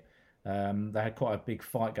championship. They had quite a big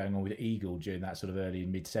fight going on with Eagle during that sort of early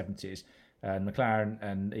and mid 70s, and McLaren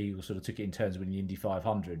and Eagle sort of took it in turns winning the Indy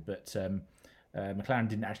 500, but McLaren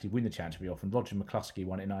didn't actually win the championship very often. Roger McCluskey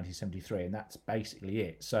won it in 1973, and that's basically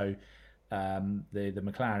it. So the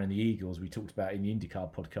McLaren and the Eagles we talked about in the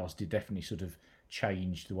IndyCar podcast did definitely sort of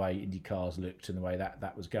change the way Indy cars looked and the way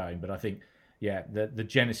that was going. But I think, the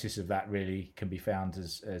genesis of that really can be found,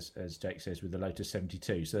 as Jake says, with the Lotus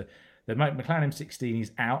 72. So the McLaren M16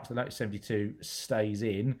 is out, the Lotus 72 stays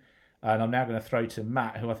in, and I'm now going to throw to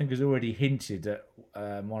Matt, who I think has already hinted at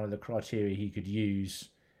one of the criteria he could use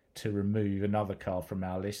to remove another car from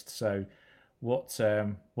our list. So what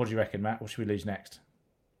do you reckon, Matt? What should we lose next?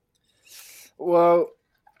 Well,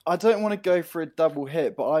 I don't want to go for a double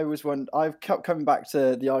hit, but I've kept coming back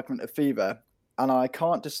to the argument of fever, and I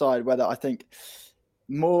can't decide whether I think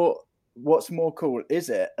what's more cool. Is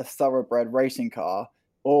it a thoroughbred racing car,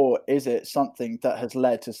 or is it something that has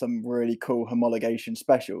led to some really cool homologation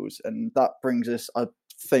specials? And that brings us, I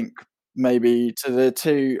think, maybe to the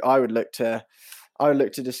two I would look to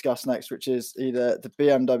discuss next, which is either the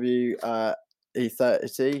BMW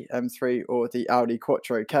E30 M3 or the Audi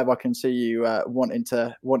Quattro. Kev, I can see you wanting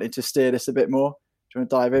to steer this a bit more. Do you want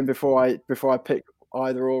to dive in before I pick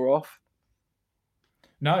either or off?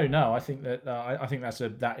 No. I think that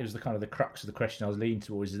that is the kind of the crux of the question I was leaning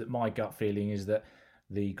towards. Is that my gut feeling is that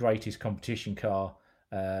the greatest competition car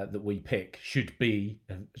that we pick should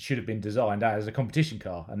have been designed as a competition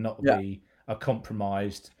car and not be a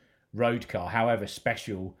compromised road car. However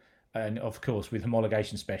special And of course, with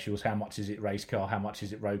homologation specials, how much is it race car, how much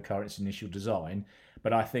is it road car, its initial design.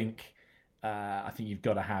 But I think you've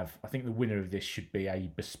got to have. I think the winner of this should be a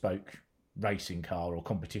bespoke racing car or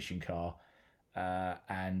competition car.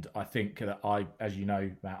 And I think that as you know,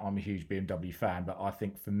 Matt, I'm a huge BMW fan, but I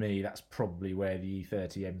think for me that's probably where the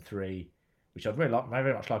E30 M3, which I'd very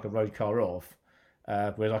much like a road car of,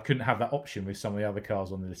 whereas I couldn't have that option with some of the other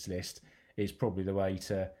cars on this list, is probably the way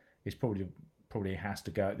to. Is probably has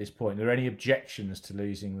to go at this point. Are there any objections to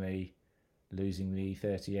losing the E30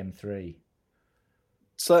 M3?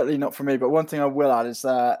 Certainly not for me, but one thing I will add is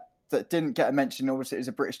that didn't get a mention. Obviously, it was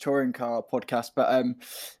a British touring car podcast, but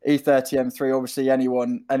E30 M3. Obviously,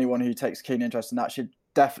 anyone who takes keen interest in that should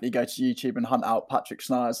definitely go to YouTube and hunt out Patrick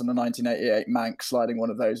Sniers and the 1988 Manx sliding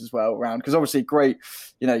one of those as well around, because obviously great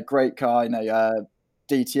car.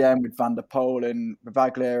 DTM with Van der Poel and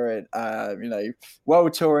Bavaglia,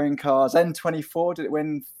 world touring cars. N24, did it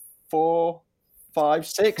win 4, 5,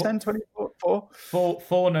 6 N24? 4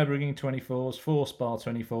 Nürburgring 24s, 4 Spa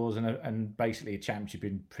 24s, and basically a championship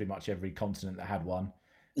in pretty much every continent that had one.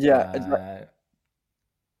 Yeah,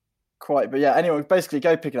 quite. But yeah, anyway, basically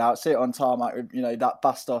go pick it out, see it on tarmac. That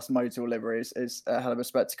Bastos Motor livery is a hell of a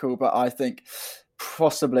spectacle. But I think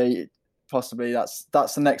possibly that's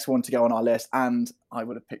the next one to go on our list, and I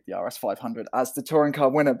would have picked the RS 500 as the touring car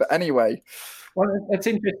winner. But anyway, well, it's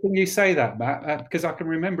interesting you say that, Matt, because I can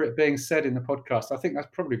remember it being said in the podcast. I think that's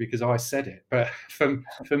probably because I said it, but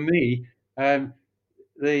for me,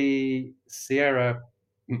 the Sierra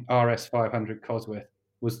RS 500 Cosworth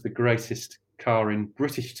was the greatest car in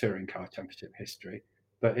British touring car championship history.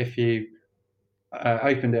 But if you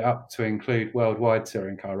opened it up to include worldwide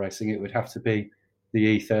touring car racing, it would have to be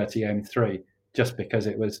the E30 M3, just because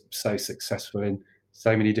it was so successful in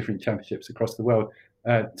so many different championships across the world,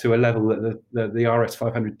 to a level that the RS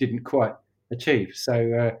 500 didn't quite achieve.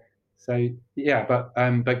 So yeah, but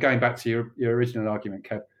going back to your original argument,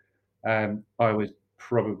 Kev, I would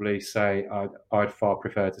probably say I'd far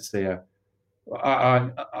prefer to see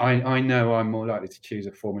I know I'm more likely to choose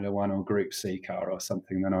a Formula One or Group C car or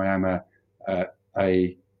something than I am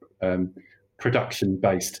a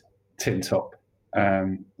production-based tin top.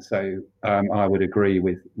 So I would agree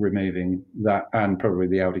with removing that and probably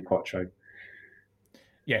the Audi Quattro.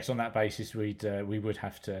 Yes, on that basis, we would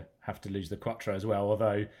have to lose the Quattro as well.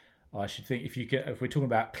 Although I should think if we're talking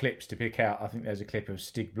about clips to pick out, I think there's a clip of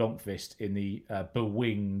Stig Blomqvist in the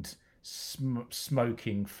bewinged,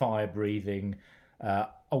 smoking, fire-breathing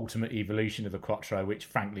ultimate evolution of the Quattro, which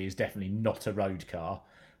frankly is definitely not a road car.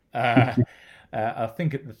 I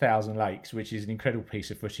think at the Thousand Lakes, which is an incredible piece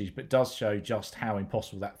of footage, but does show just how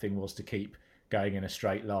impossible that thing was to keep going in a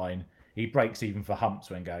straight line. He brakes even for humps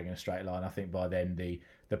when going in a straight line. I think by then the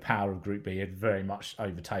power of Group B had very much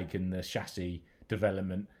overtaken the chassis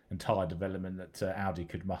development and tyre development that Audi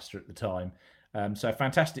could muster at the time. So a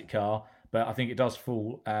fantastic car, but I think it does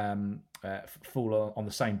fall on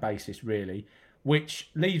the same basis, really,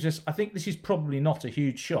 which leaves us, I think this is probably not a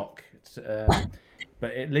huge shock,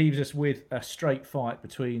 but it leaves us with a straight fight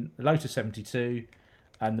between the Lotus 72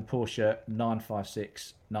 and the Porsche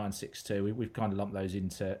 956 962. We've kind of lumped those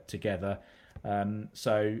together.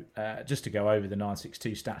 So just to go over the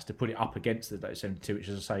 962 stats, to put it up against the Lotus 72, which,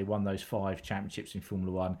 as I say, won those 5 championships in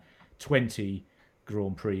Formula One, 20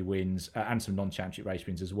 Grand Prix wins, and some non-championship race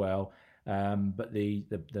wins as well. But the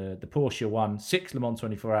Porsche won 6 Le Mans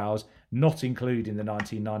 24 Hours, not including the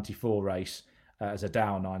 1994 race, as a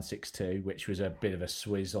Dow 962, which was a bit of a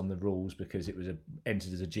swizz on the rules because it was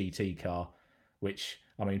entered as a GT car, which,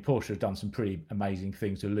 I mean, Porsche have done some pretty amazing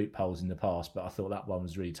things with loopholes in the past, but I thought that one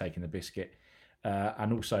was really taking the biscuit.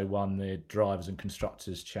 And also won the Drivers and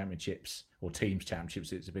Constructors Championships, or Teams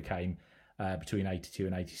Championships as it became, between 82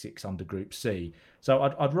 and 86 under Group C. So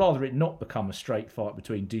I'd rather it not become a straight fight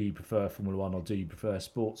between do you prefer Formula One or do you prefer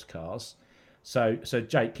sports cars. So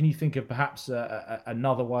Jake, can you think of perhaps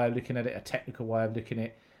another way of looking at it, a technical way of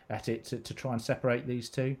looking at it to try and separate these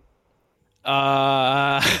two?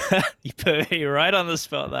 You put me right on the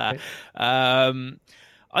spot there.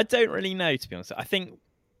 I don't really know, to be honest. I think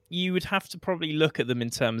you would have to probably look at them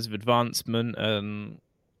in terms of advancement and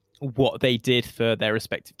what they did for their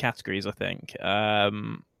respective categories, I think.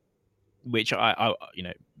 Which I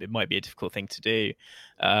it might be a difficult thing to do.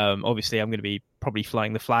 Obviously, I'm going to be probably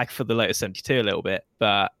flying the flag for the Lotus 72 a little bit,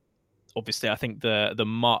 but obviously, I think the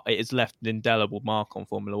mark, it has left an indelible mark on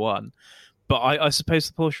Formula One. But I suppose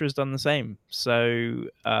the Porsche has done the same. So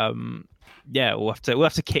yeah, we'll have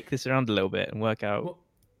to kick this around a little bit and work out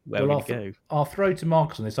where we go. I'll throw to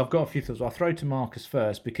Marcus on this. I've got a few thoughts. I'll throw to Marcus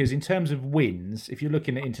first, because in terms of wins, if you're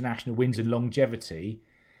looking at international wins and longevity,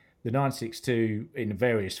 the 962 in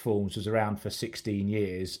various forms was around for 16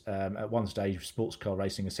 years. At one stage, sports car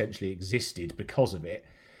racing essentially existed because of it.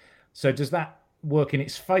 So does that work in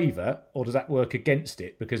its favour, or does that work against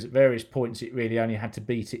it? Because at various points it really only had to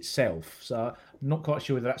beat itself. So I'm not quite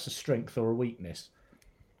sure whether that's a strength or a weakness.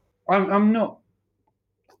 I'm not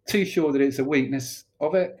too sure that it's a weakness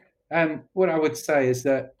of it. What I would say is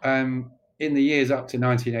that in the years up to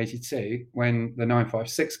 1982, when the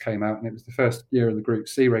 956 came out, and it was the first year of the Group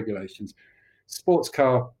C regulations, sports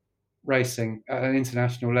car racing at an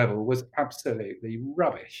international level was absolutely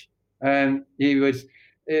rubbish. And you would,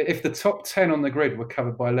 if the top 10 on the grid were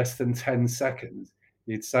covered by less than 10 seconds,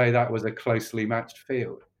 you'd say that was a closely matched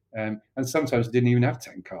field. And sometimes didn't even have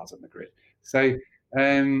 10 cars on the grid. So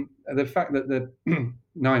the fact that the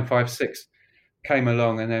 956 came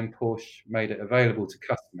along and then Porsche made it available to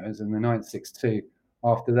customers, and the 962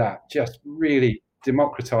 after that just really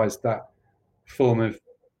democratized that form of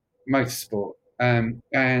motorsport. And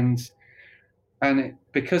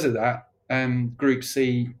because of that, Group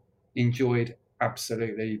C enjoyed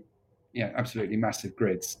absolutely massive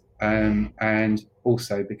grids. And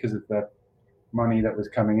also because of the money that was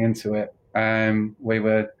coming into it, we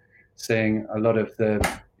were seeing a lot of the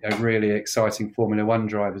really exciting Formula One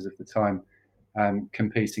drivers of the time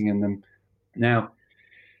competing in them. Now,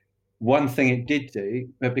 one thing it did do,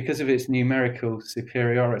 but because of its numerical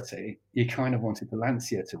superiority, you kind of wanted the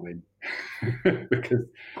Lancia to win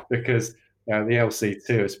because the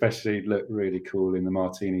LC2 especially looked really cool in the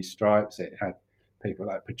Martini stripes. It had people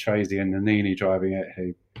like Patrese and Nannini driving it,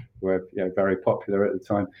 who were very popular at the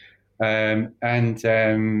time, and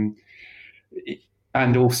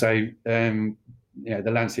also the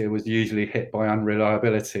Lancia was usually hit by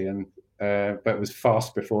unreliability but was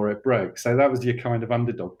fast before it broke. So that was your kind of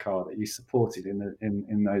underdog car that you supported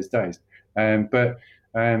in those days. But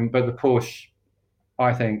the Porsche,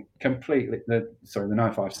 I think, completely the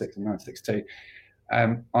 956 and 962,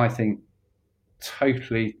 I think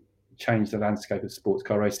totally changed the landscape of sports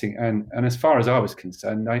car racing. And as far as I was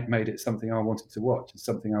concerned, they made it something I wanted to watch and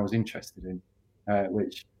something I was interested in,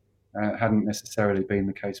 which hadn't necessarily been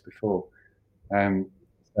the case before.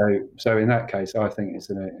 So in that case, I think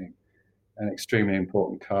it's an extremely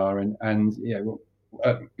important car, and going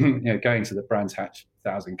to the Brands Hatch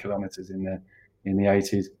 1,000 kilometres in the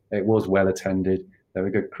 80s, it was well attended. There were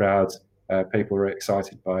good crowds, people were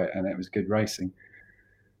excited by it, and it was good racing.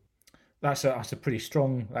 That is a pretty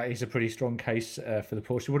strong case for the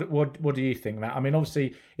Porsche. What do you think, Matt? I mean,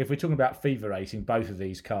 obviously, if we're talking about fever racing, both of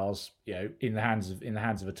these cars, in the hands of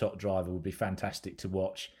a top driver, would be fantastic to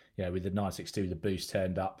watch. With the 962, the boost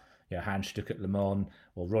turned up. Hans Stuck at Le Mans,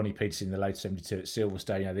 or Ronnie Peterson in the late 72 at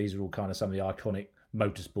Silverstone. These are all kind of some of the iconic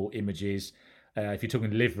motorsport images. If you're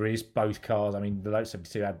talking liveries, both cars, I mean, the late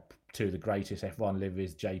 72 had two of the greatest F1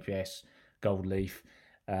 liveries, JPS, Gold Leaf,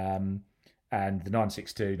 and the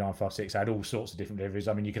 962, 956 had all sorts of different liveries.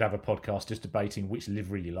 I mean, you could have a podcast just debating which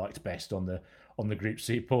livery you liked best on the Group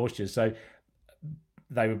C Porsches. So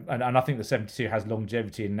they were, and I think the 72 has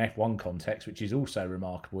longevity in an F1 context, which is also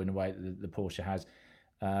remarkable in a way that the Porsche has.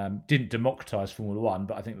 Didn't democratise Formula One,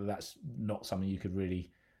 but I think that's not something you could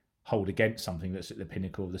really hold against something that's at the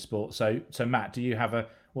pinnacle of the sport. So Matt,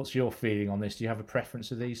 what's your feeling on this? Do you have a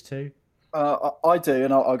preference of these two? I do,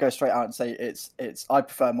 and I'll go straight out and say it's. I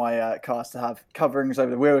prefer my cars to have coverings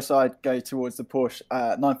over the wheel side, go towards the Porsche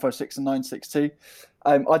 956 and 962.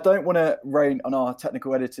 I don't want to rain on our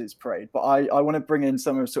technical editors parade, but I want to bring in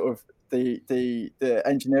some of sort of the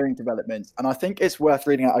engineering developments, and I think it's worth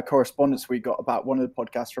reading out a correspondence we got about one of the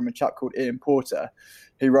podcasts from a chap called Ian Porter,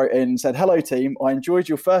 who wrote in and said, "Hello team, I enjoyed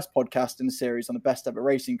your first podcast in the series on the best ever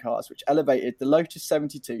racing cars, which elevated the Lotus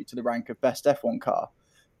 72 to the rank of best F1 car.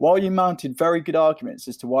 While you mounted very good arguments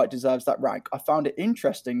as to why it deserves that rank, I found it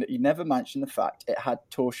interesting that you never mentioned the fact it had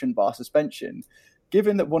torsion bar suspension.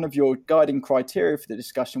 Given that one of your guiding criteria for the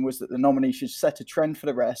discussion was that the nominee should set a trend for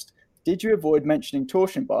the rest, did you avoid mentioning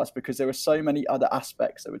torsion bars because there were so many other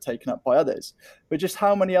aspects that were taken up by others? But just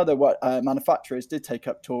how many other manufacturers did take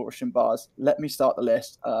up torsion bars? Let me start the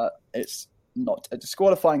list. It's not a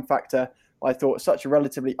disqualifying factor. I thought such a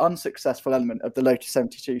relatively unsuccessful element of the Lotus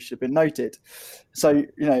 72 should have been noted." So,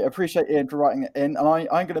 appreciate Ian for writing it in. And I'm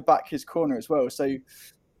going to back his corner as well. So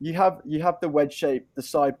you have the wedge shape, the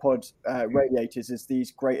side pod radiators as these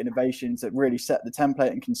great innovations that really set the template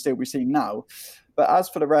and can still be seen now. But as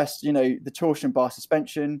for the rest, the torsion bar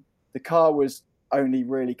suspension, the car was only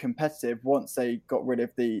really competitive once they got rid of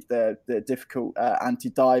the difficult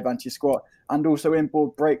anti-dive, anti-squat, and also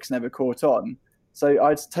inboard brakes never caught on. So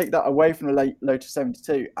I'd take that away from the late Lotus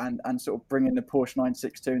 72 and sort of bring in the Porsche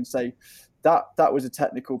 962 and say that was a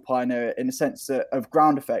technical pioneer in the sense of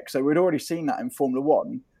ground effects. So we'd already seen that in Formula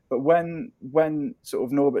One, but when sort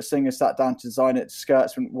of Norbert Singer sat down to design it,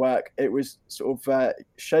 skirts wouldn't work. It was sort of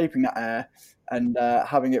shaping that air and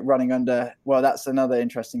having it running under. Well, that's another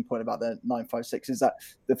interesting point about the 956 is that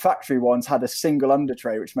the factory ones had a single under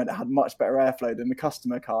tray, which meant it had much better airflow than the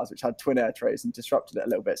customer cars, which had twin air trays and disrupted it a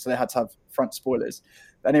little bit. So they had to have front spoilers.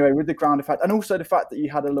 But anyway, with the ground effect, and also the fact that you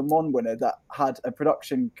had a Le Mans winner that had a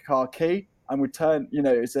production car key and would turn,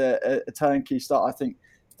 it's a turnkey start. I think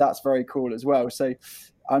that's very cool as well. So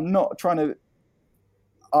I'm not trying to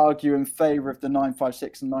argue in favour of the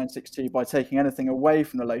 956 and 962 by taking anything away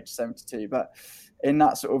from the Lotus 72, but in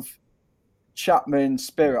that sort of Chapman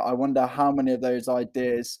spirit, I wonder how many of those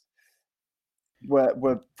ideas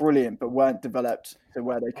were brilliant but weren't developed to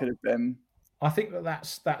where they could have been. I think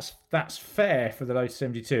that's fair for the Lotus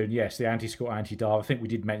 72, and yes, the anti-squat, anti-dive. I think we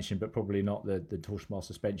did mention, but probably not the Torsion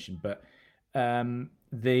suspension. But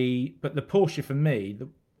the Porsche for me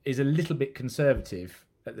is a little bit conservative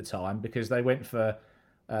at the time because they went for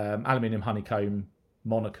aluminium honeycomb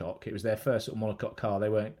monocoque. It was their first sort of monocoque car.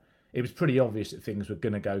 It was pretty obvious that things were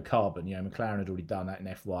going to go carbon. McLaren had already done that in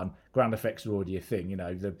F1. Ground effects were already a thing.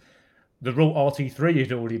 The Ralt RT3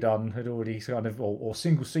 had already kind of, or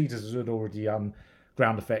single seaters had already done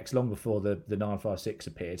ground effects long before the 956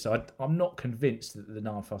 appeared. So I'm not convinced that the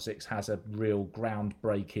 956 has a real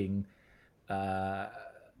groundbreaking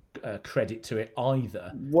credit to it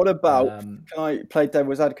either. What about, can I play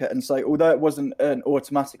devil's advocate and say, although it wasn't an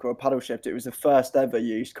automatic or a paddle shift, it was the first ever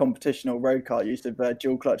used competitional road car used a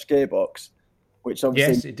dual clutch gearbox, which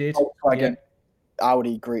obviously yes, it did. Volkswagen,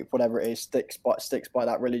 Audi group, whatever it is, sticks by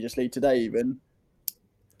that religiously today even.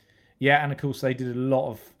 Yeah, and of course they did a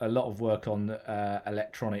lot of work on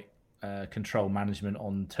electronic control management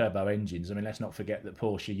on turbo engines. I mean, let's not forget that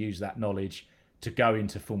Porsche used that knowledge to go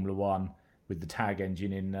into Formula One with the tag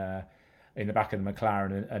engine in the back of the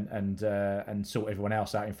McLaren and sort everyone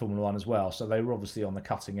else out in Formula One as well. So they were obviously on the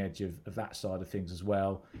cutting edge of that side of things as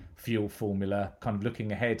well. Fuel formula, kind of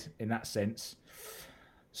looking ahead in that sense.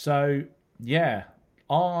 So yeah,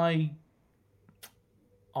 I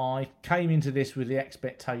came into this with the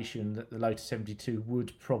expectation that the Lotus 72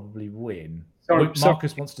 would probably win.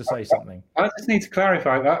 Marcus wants to say something. I just need to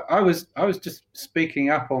clarify that. I was just speaking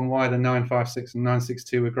up on why the 956 and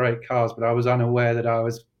 962 were great cars, but I was unaware that I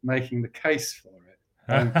was making the case for it.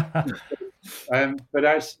 But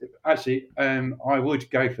actually, I would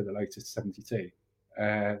go for the Lotus 72.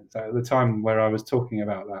 So at the time where I was talking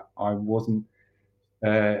about that, I wasn't.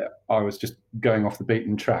 I was just going off the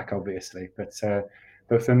beaten track, obviously. But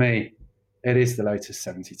for me, it is the Lotus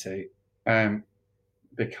 72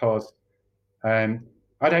 because. I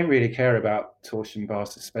don't really care about torsion bar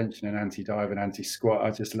suspension and anti-dive and anti-squat.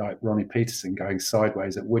 I just like Ronnie Peterson going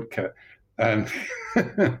sideways at Woodcote. It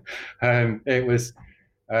was,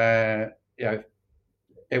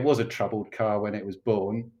 it was a troubled car when it was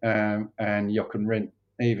born, and Jochen Rindt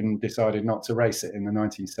even decided not to race it in the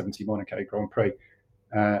 1970 Monaco Grand Prix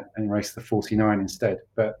and race the 49 instead.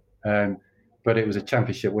 But it was a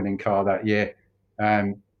championship-winning car that year.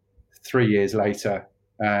 3 years later.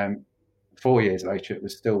 4 years later, it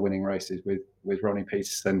was still winning races with Ronnie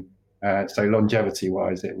Peterson. So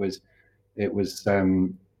longevity-wise, it was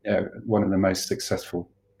one of the most successful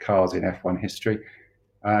cars in F1 history,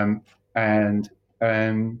 and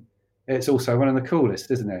it's also one of the coolest,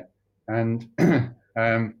 isn't it? And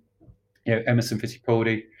Emerson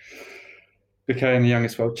Fittipaldi became the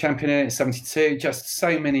youngest world champion in 72. Just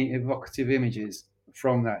so many evocative images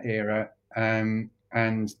from that era, and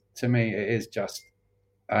to me, it is just.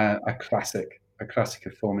 A classic of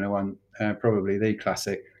Formula One, probably the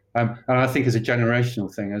classic. And I think as a generational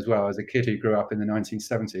thing as well, as a kid who grew up in the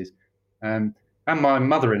 1970s. And my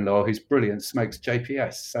mother-in-law, who's brilliant, smokes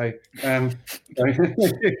JPS. So, the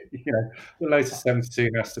Lotus 72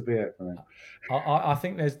 has to be it for me. I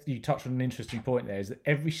think you touched on an interesting point there, is that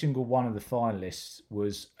every single one of the finalists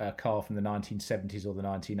was a car from the 1970s or the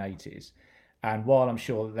 1980s. And while I'm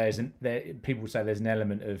sure that people say there's an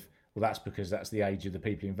element of, well, that's because that's the age of the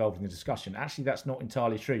people involved in the discussion. Actually, that's not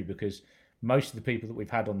entirely true, because most of the people that we've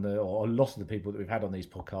had on or a lot of the people that we've had on these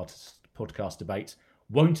podcast debates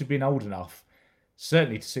won't have been old enough,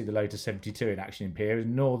 certainly to see the Lotus 72 in action in period,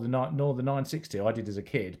 nor the 960. I did as a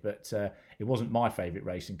kid, but it wasn't my favourite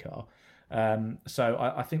racing car. So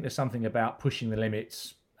I think there's something about pushing the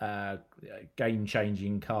limits,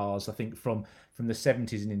 game-changing cars. I think from the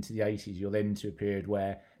 70s and into the 80s, you're then into a period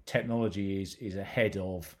where technology is ahead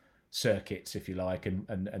of circuits, if you like, and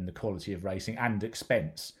the quality of racing and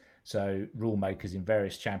expense. So rule makers in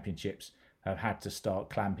various championships have had to start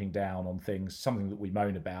clamping down on things, something that we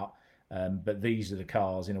moan about. But these are the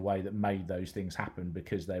cars in a way that made those things happen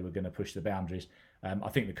because they were going to push the boundaries. I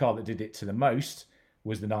think the car that did it to the most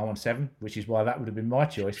was the 917, which is why that would have been my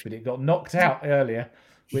choice, but it got knocked out earlier,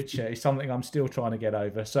 which is something I'm still trying to get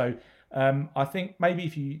over. So I think maybe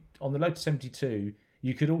if you, on the Lotus 72,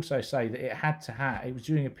 you could also say that it was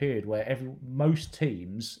during a period where most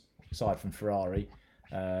teams, aside from Ferrari,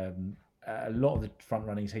 a lot of the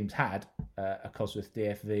front-running teams had a Cosworth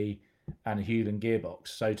DFV and a Hewland gearbox.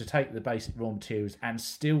 So to take the basic raw materials and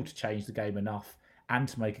still to change the game enough and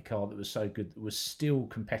to make a car that was so good that was still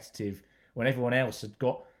competitive when everyone else had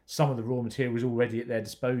got some of the raw materials already at their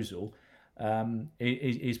disposal,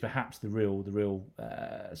 is perhaps the real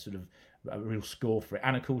sort of a real score for it.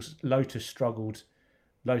 And of course, Lotus struggled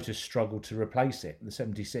to replace it. The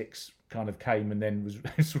 76 kind of came and then was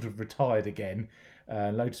sort of retired again.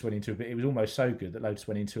 Lotus went into it was almost so good that Lotus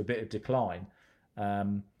went into a bit of decline.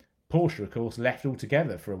 Porsche, of course, left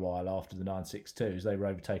altogether for a while after the 962s. They were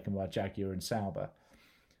overtaken by Jaguar and Sauber.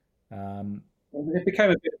 It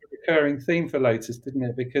became a bit of a recurring theme for Lotus, didn't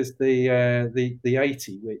it? Because the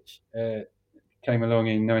 80, which came along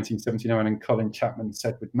in 1979, and Colin Chapman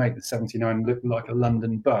said would make the 79 look like a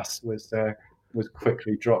London bus, was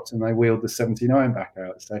quickly dropped, and they wheeled the 79 back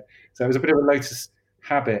out. So it was a bit of a Lotus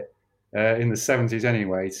habit in the 70s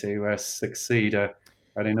anyway to succeed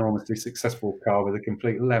an enormously successful car with a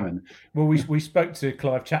complete lemon. Well, we spoke to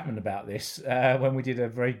Clive Chapman about this when we did a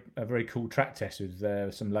very cool track test with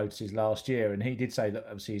some Lotuses last year, and he did say that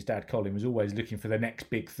obviously his dad Colin was always looking for the next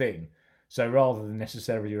big thing. So rather than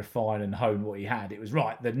necessarily refine and hone what he had, it was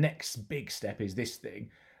right, the next big step is this thing.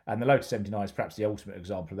 And the Lotus 79 is perhaps the ultimate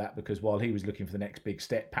example of that, because while he was looking for the next big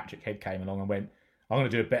step, Patrick Head came along and went, I'm going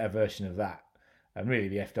to do a better version of that. And really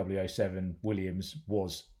the FW07 Williams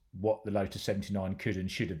was what the Lotus 79 could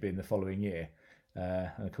and should have been the following year.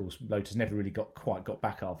 And of course, Lotus never really got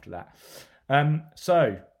back after that.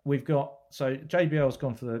 So JBL's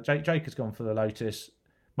gone for Jake has gone for the Lotus,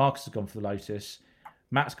 Marcus has gone for the Lotus,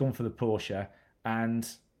 Matt's gone for the Porsche, and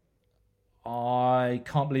I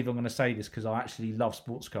can't believe I'm going to say this because I actually love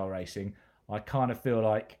sports car racing. I kind of feel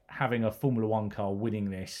like having a Formula One car winning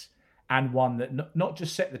this, and one that not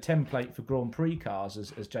just set the template for Grand Prix cars,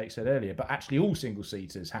 as Jake said earlier, but actually all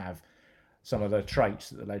single-seaters have some of the traits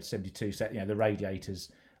that the Lotus 72 set. The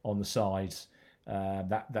radiators on the sides,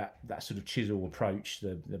 that sort of chisel approach,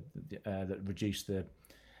 that reduce the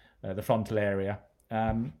frontal area.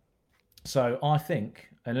 So I think,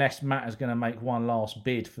 unless Matt is going to make one last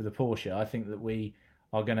bid for the Porsche, I think that we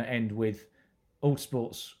are going to end with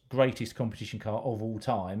Autosport's greatest competition car of all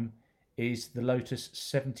time is the Lotus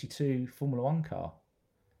 72 Formula One car.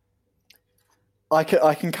 I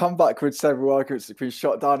can come back with several arguments that can be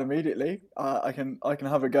shot down immediately. I can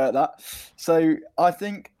have a go at that. So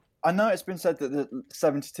I know it's been said that the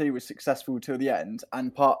 72 was successful till the end,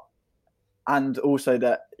 and also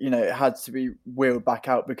that it had to be wheeled back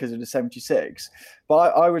out because of the 76.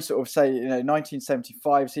 But I would sort of say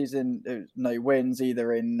 1975 season, there was no wins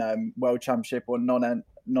either in World Championship or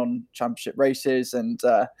non-championship races, and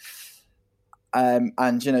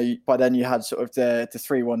by then you had sort of the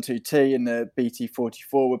 312T and the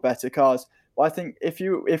BT44 were better cars. But I think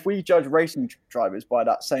if we judge racing drivers by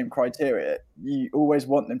that same criteria, you always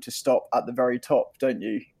want them to stop at the very top, don't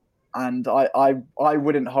you? And I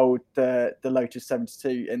wouldn't hold the Lotus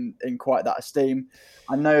 72 in quite that esteem.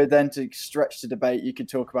 I know then to stretch the debate, you could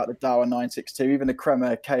talk about the Dower 962, even the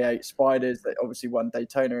Kremer K8 Spiders that obviously won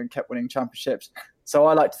Daytona and kept winning championships. So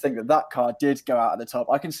I like to think that car did go out at the top.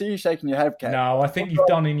 I can see you shaking your head, Ken. No, I think you've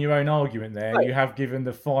done in your own argument there. Right. You have given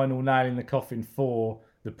the final nail in the coffin for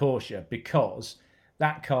the Porsche, because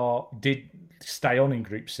that car did stay on in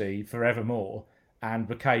Group C forevermore and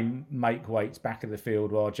became make weights back of the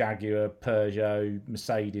field while Jaguar, Peugeot,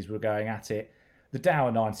 Mercedes were going at it. The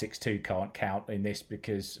Dower 962 can't count in this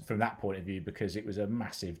because, from that point of view, because it was a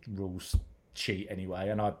massive rules cheat anyway.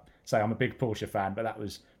 And I'd say I'm a big Porsche fan, but that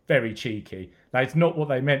was very cheeky. That's not what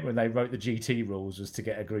they meant when they wrote the GT rules, was to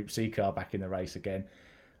get a Group C car back in the race again.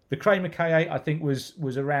 The Kremer K8, I think,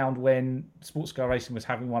 was around when sports car racing was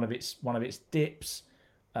having one of its dips.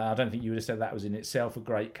 I don't think you would have said that was in itself a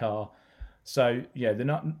great car. So, yeah,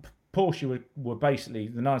 Porsche were basically,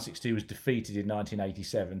 the 962 was defeated in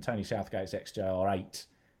 1987. Tony Southgate's XJR8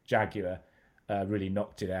 Jaguar really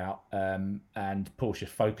knocked it out. And Porsche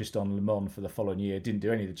focused on Le Mans for the following year, didn't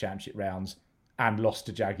do any of the championship rounds, and lost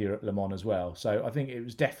to Jaguar at Le Mans as well. So I think it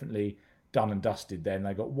was definitely done and dusted then.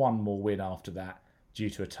 They got one more win after that due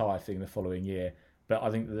to a tyre thing the following year. But I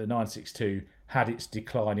think that the 962 had its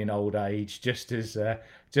decline in old age, just as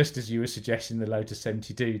you were suggesting the Lotus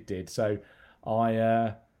 72 did. So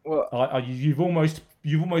you've almost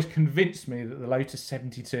convinced me that the Lotus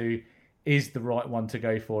 72 is the right one to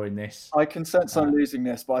go for in this. I can sense I'm losing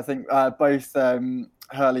this, but I think both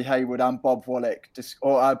Hurley Haywood and Bob Wallach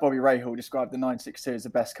Bobby Rahal described the 962 as the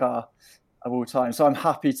best car of all time. So I'm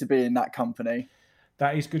happy to be in that company.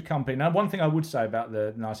 That is good company. Now, one thing I would say about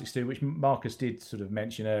the 962, which Marcus did sort of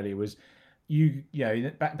mention earlier, was you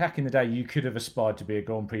know, back in the day, you could have aspired to be a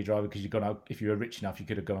Grand Prix driver because if you were rich enough, you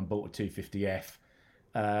could have gone and bought a 250F,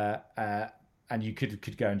 and you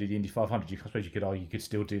could go and do the Indy 500. I suppose you could argue you could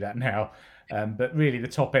still do that now, but really the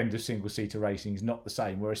top end of single-seater racing is not the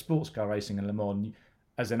same. Whereas sports car racing in Le Mans,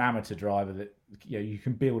 as an amateur driver, that you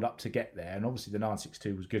can build up to get there, and obviously the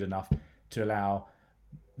 962 was good enough to allow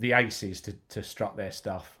the aces to strut their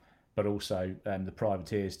stuff, but also the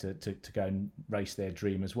privateers to go and race their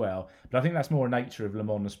dream as well. But I think that's more a nature of Le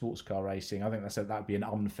Mans and sports car racing. I think that would be an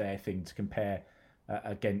unfair thing to compare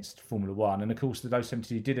against Formula One. And of course, the Lotus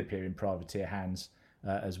 72 did appear in privateer hands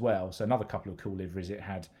as well. So another couple of cool liveries it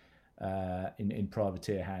had in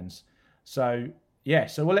privateer hands. So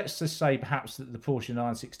well, let's just say perhaps that the Porsche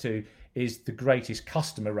 962 is the greatest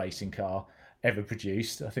customer racing car ever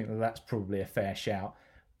produced. I think that's probably a fair shout.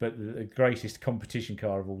 But the greatest competition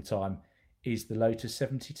car of all time is the Lotus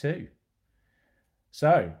 72.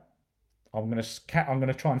 So I'm going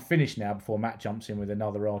to try and finish now before Matt jumps in with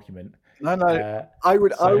another argument. No, I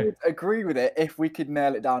would agree with it if we could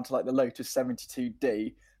nail it down to like the Lotus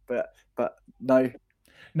 72D, but no.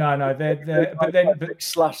 No, they're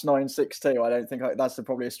slash 962. I don't think that's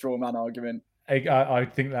probably a straw man argument. I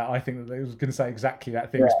think that I was going to say exactly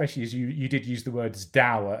that thing, especially as you did use the words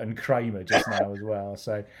Dower and Kramer just now as well.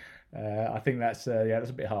 So I think that's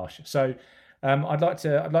a bit harsh. So I'd like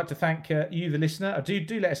to thank you, the listener.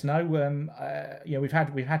 Do let us know. We've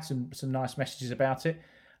had some nice messages about it.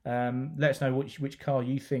 Let us know which car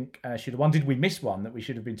you think should have won. Did we miss one that we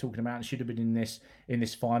should have been talking about and should have been in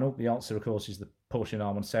this final? The answer, of course, is the Porsche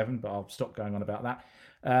 917, but I'll stop going on about that.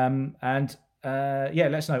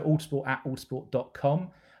 Let us know,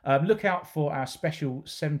 autosport@autosport.com. Look out for our special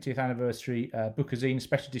 70th anniversary bookazine,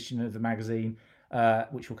 special edition of the magazine,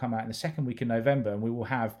 which will come out in the second week in November, and we will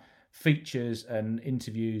have features and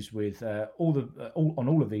interviews with on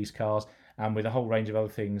all of these cars, and with a whole range of other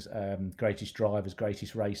things, greatest drivers,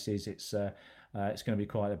 greatest races. It's going to be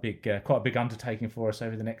quite a big undertaking for us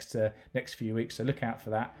over the next few weeks. So look out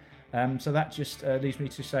for that. So that just leaves me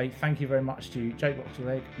to say thank you very much to Jake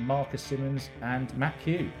Boxall-Legge, Marcus Simmons, and Matt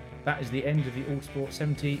Q. That is the end of the Autosport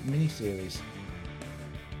 70 mini-series.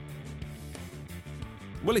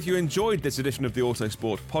 Well, if you enjoyed this edition of the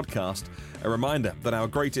Autosport podcast, a reminder that our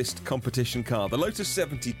greatest competition car, the Lotus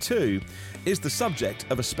 72, is the subject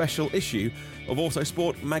of a special issue of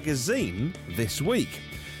Autosport magazine this week.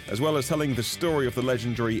 As well as telling the story of the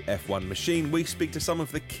legendary F1 machine, we speak to some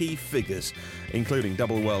of the key figures, including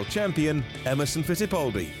double world champion Emerson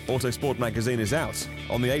Fittipaldi. Autosport magazine is out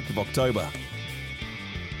on the 8th of October.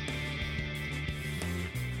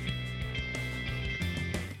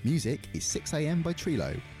 Music is 6 AM by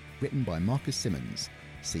Trilo, written by Marcus Simmons.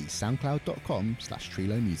 See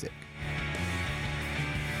soundcloud.com/Trilo Music.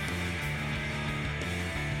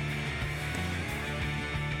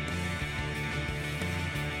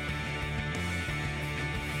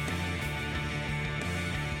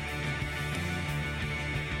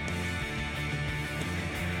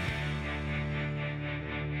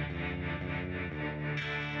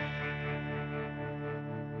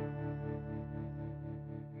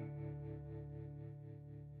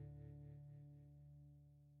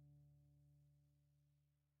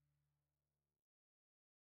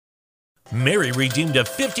 Mary redeemed a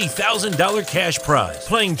 $50,000 cash prize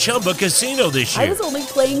playing Chumba Casino this year. I was only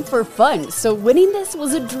playing for fun, so winning this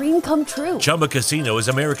was a dream come true. Chumba Casino is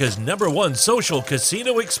America's #1 social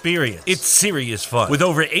casino experience. It's serious fun. With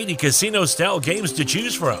over 80 casino-style games to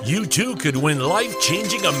choose from, you too could win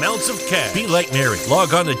life-changing amounts of cash. Be like Mary.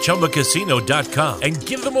 Log on to ChumbaCasino.com and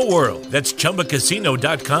give them a whirl. That's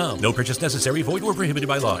ChumbaCasino.com. No purchase necessary. Void where prohibited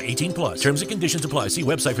by law. 18+. Terms and conditions apply. See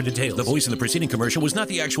website for details. The voice in the preceding commercial was not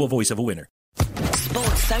the actual voice of a winner.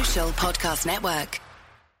 Sports Social Podcast Network.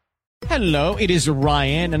 Hello, it is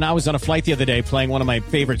Ryan, and I was on a flight the other day playing one of my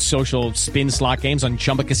favorite social spin slot games on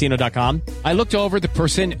ChumbaCasino.com. I looked over at the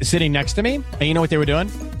person sitting next to me, and you know what they were doing?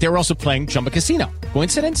 They were also playing Chumba Casino.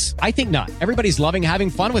 Coincidence? I think not. Everybody's loving having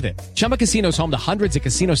fun with it. Chumba Casino is home to hundreds of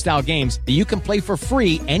casino-style games that you can play for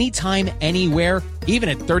free anytime, anywhere, even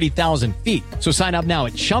at 30,000 feet. So sign up now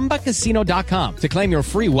at ChumbaCasino.com to claim your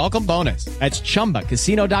free welcome bonus. That's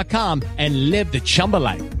ChumbaCasino.com and live the Chumba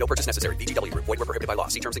life. No purchase necessary. VGW Group. Void where prohibited by law.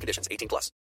 See terms and conditions. 18+.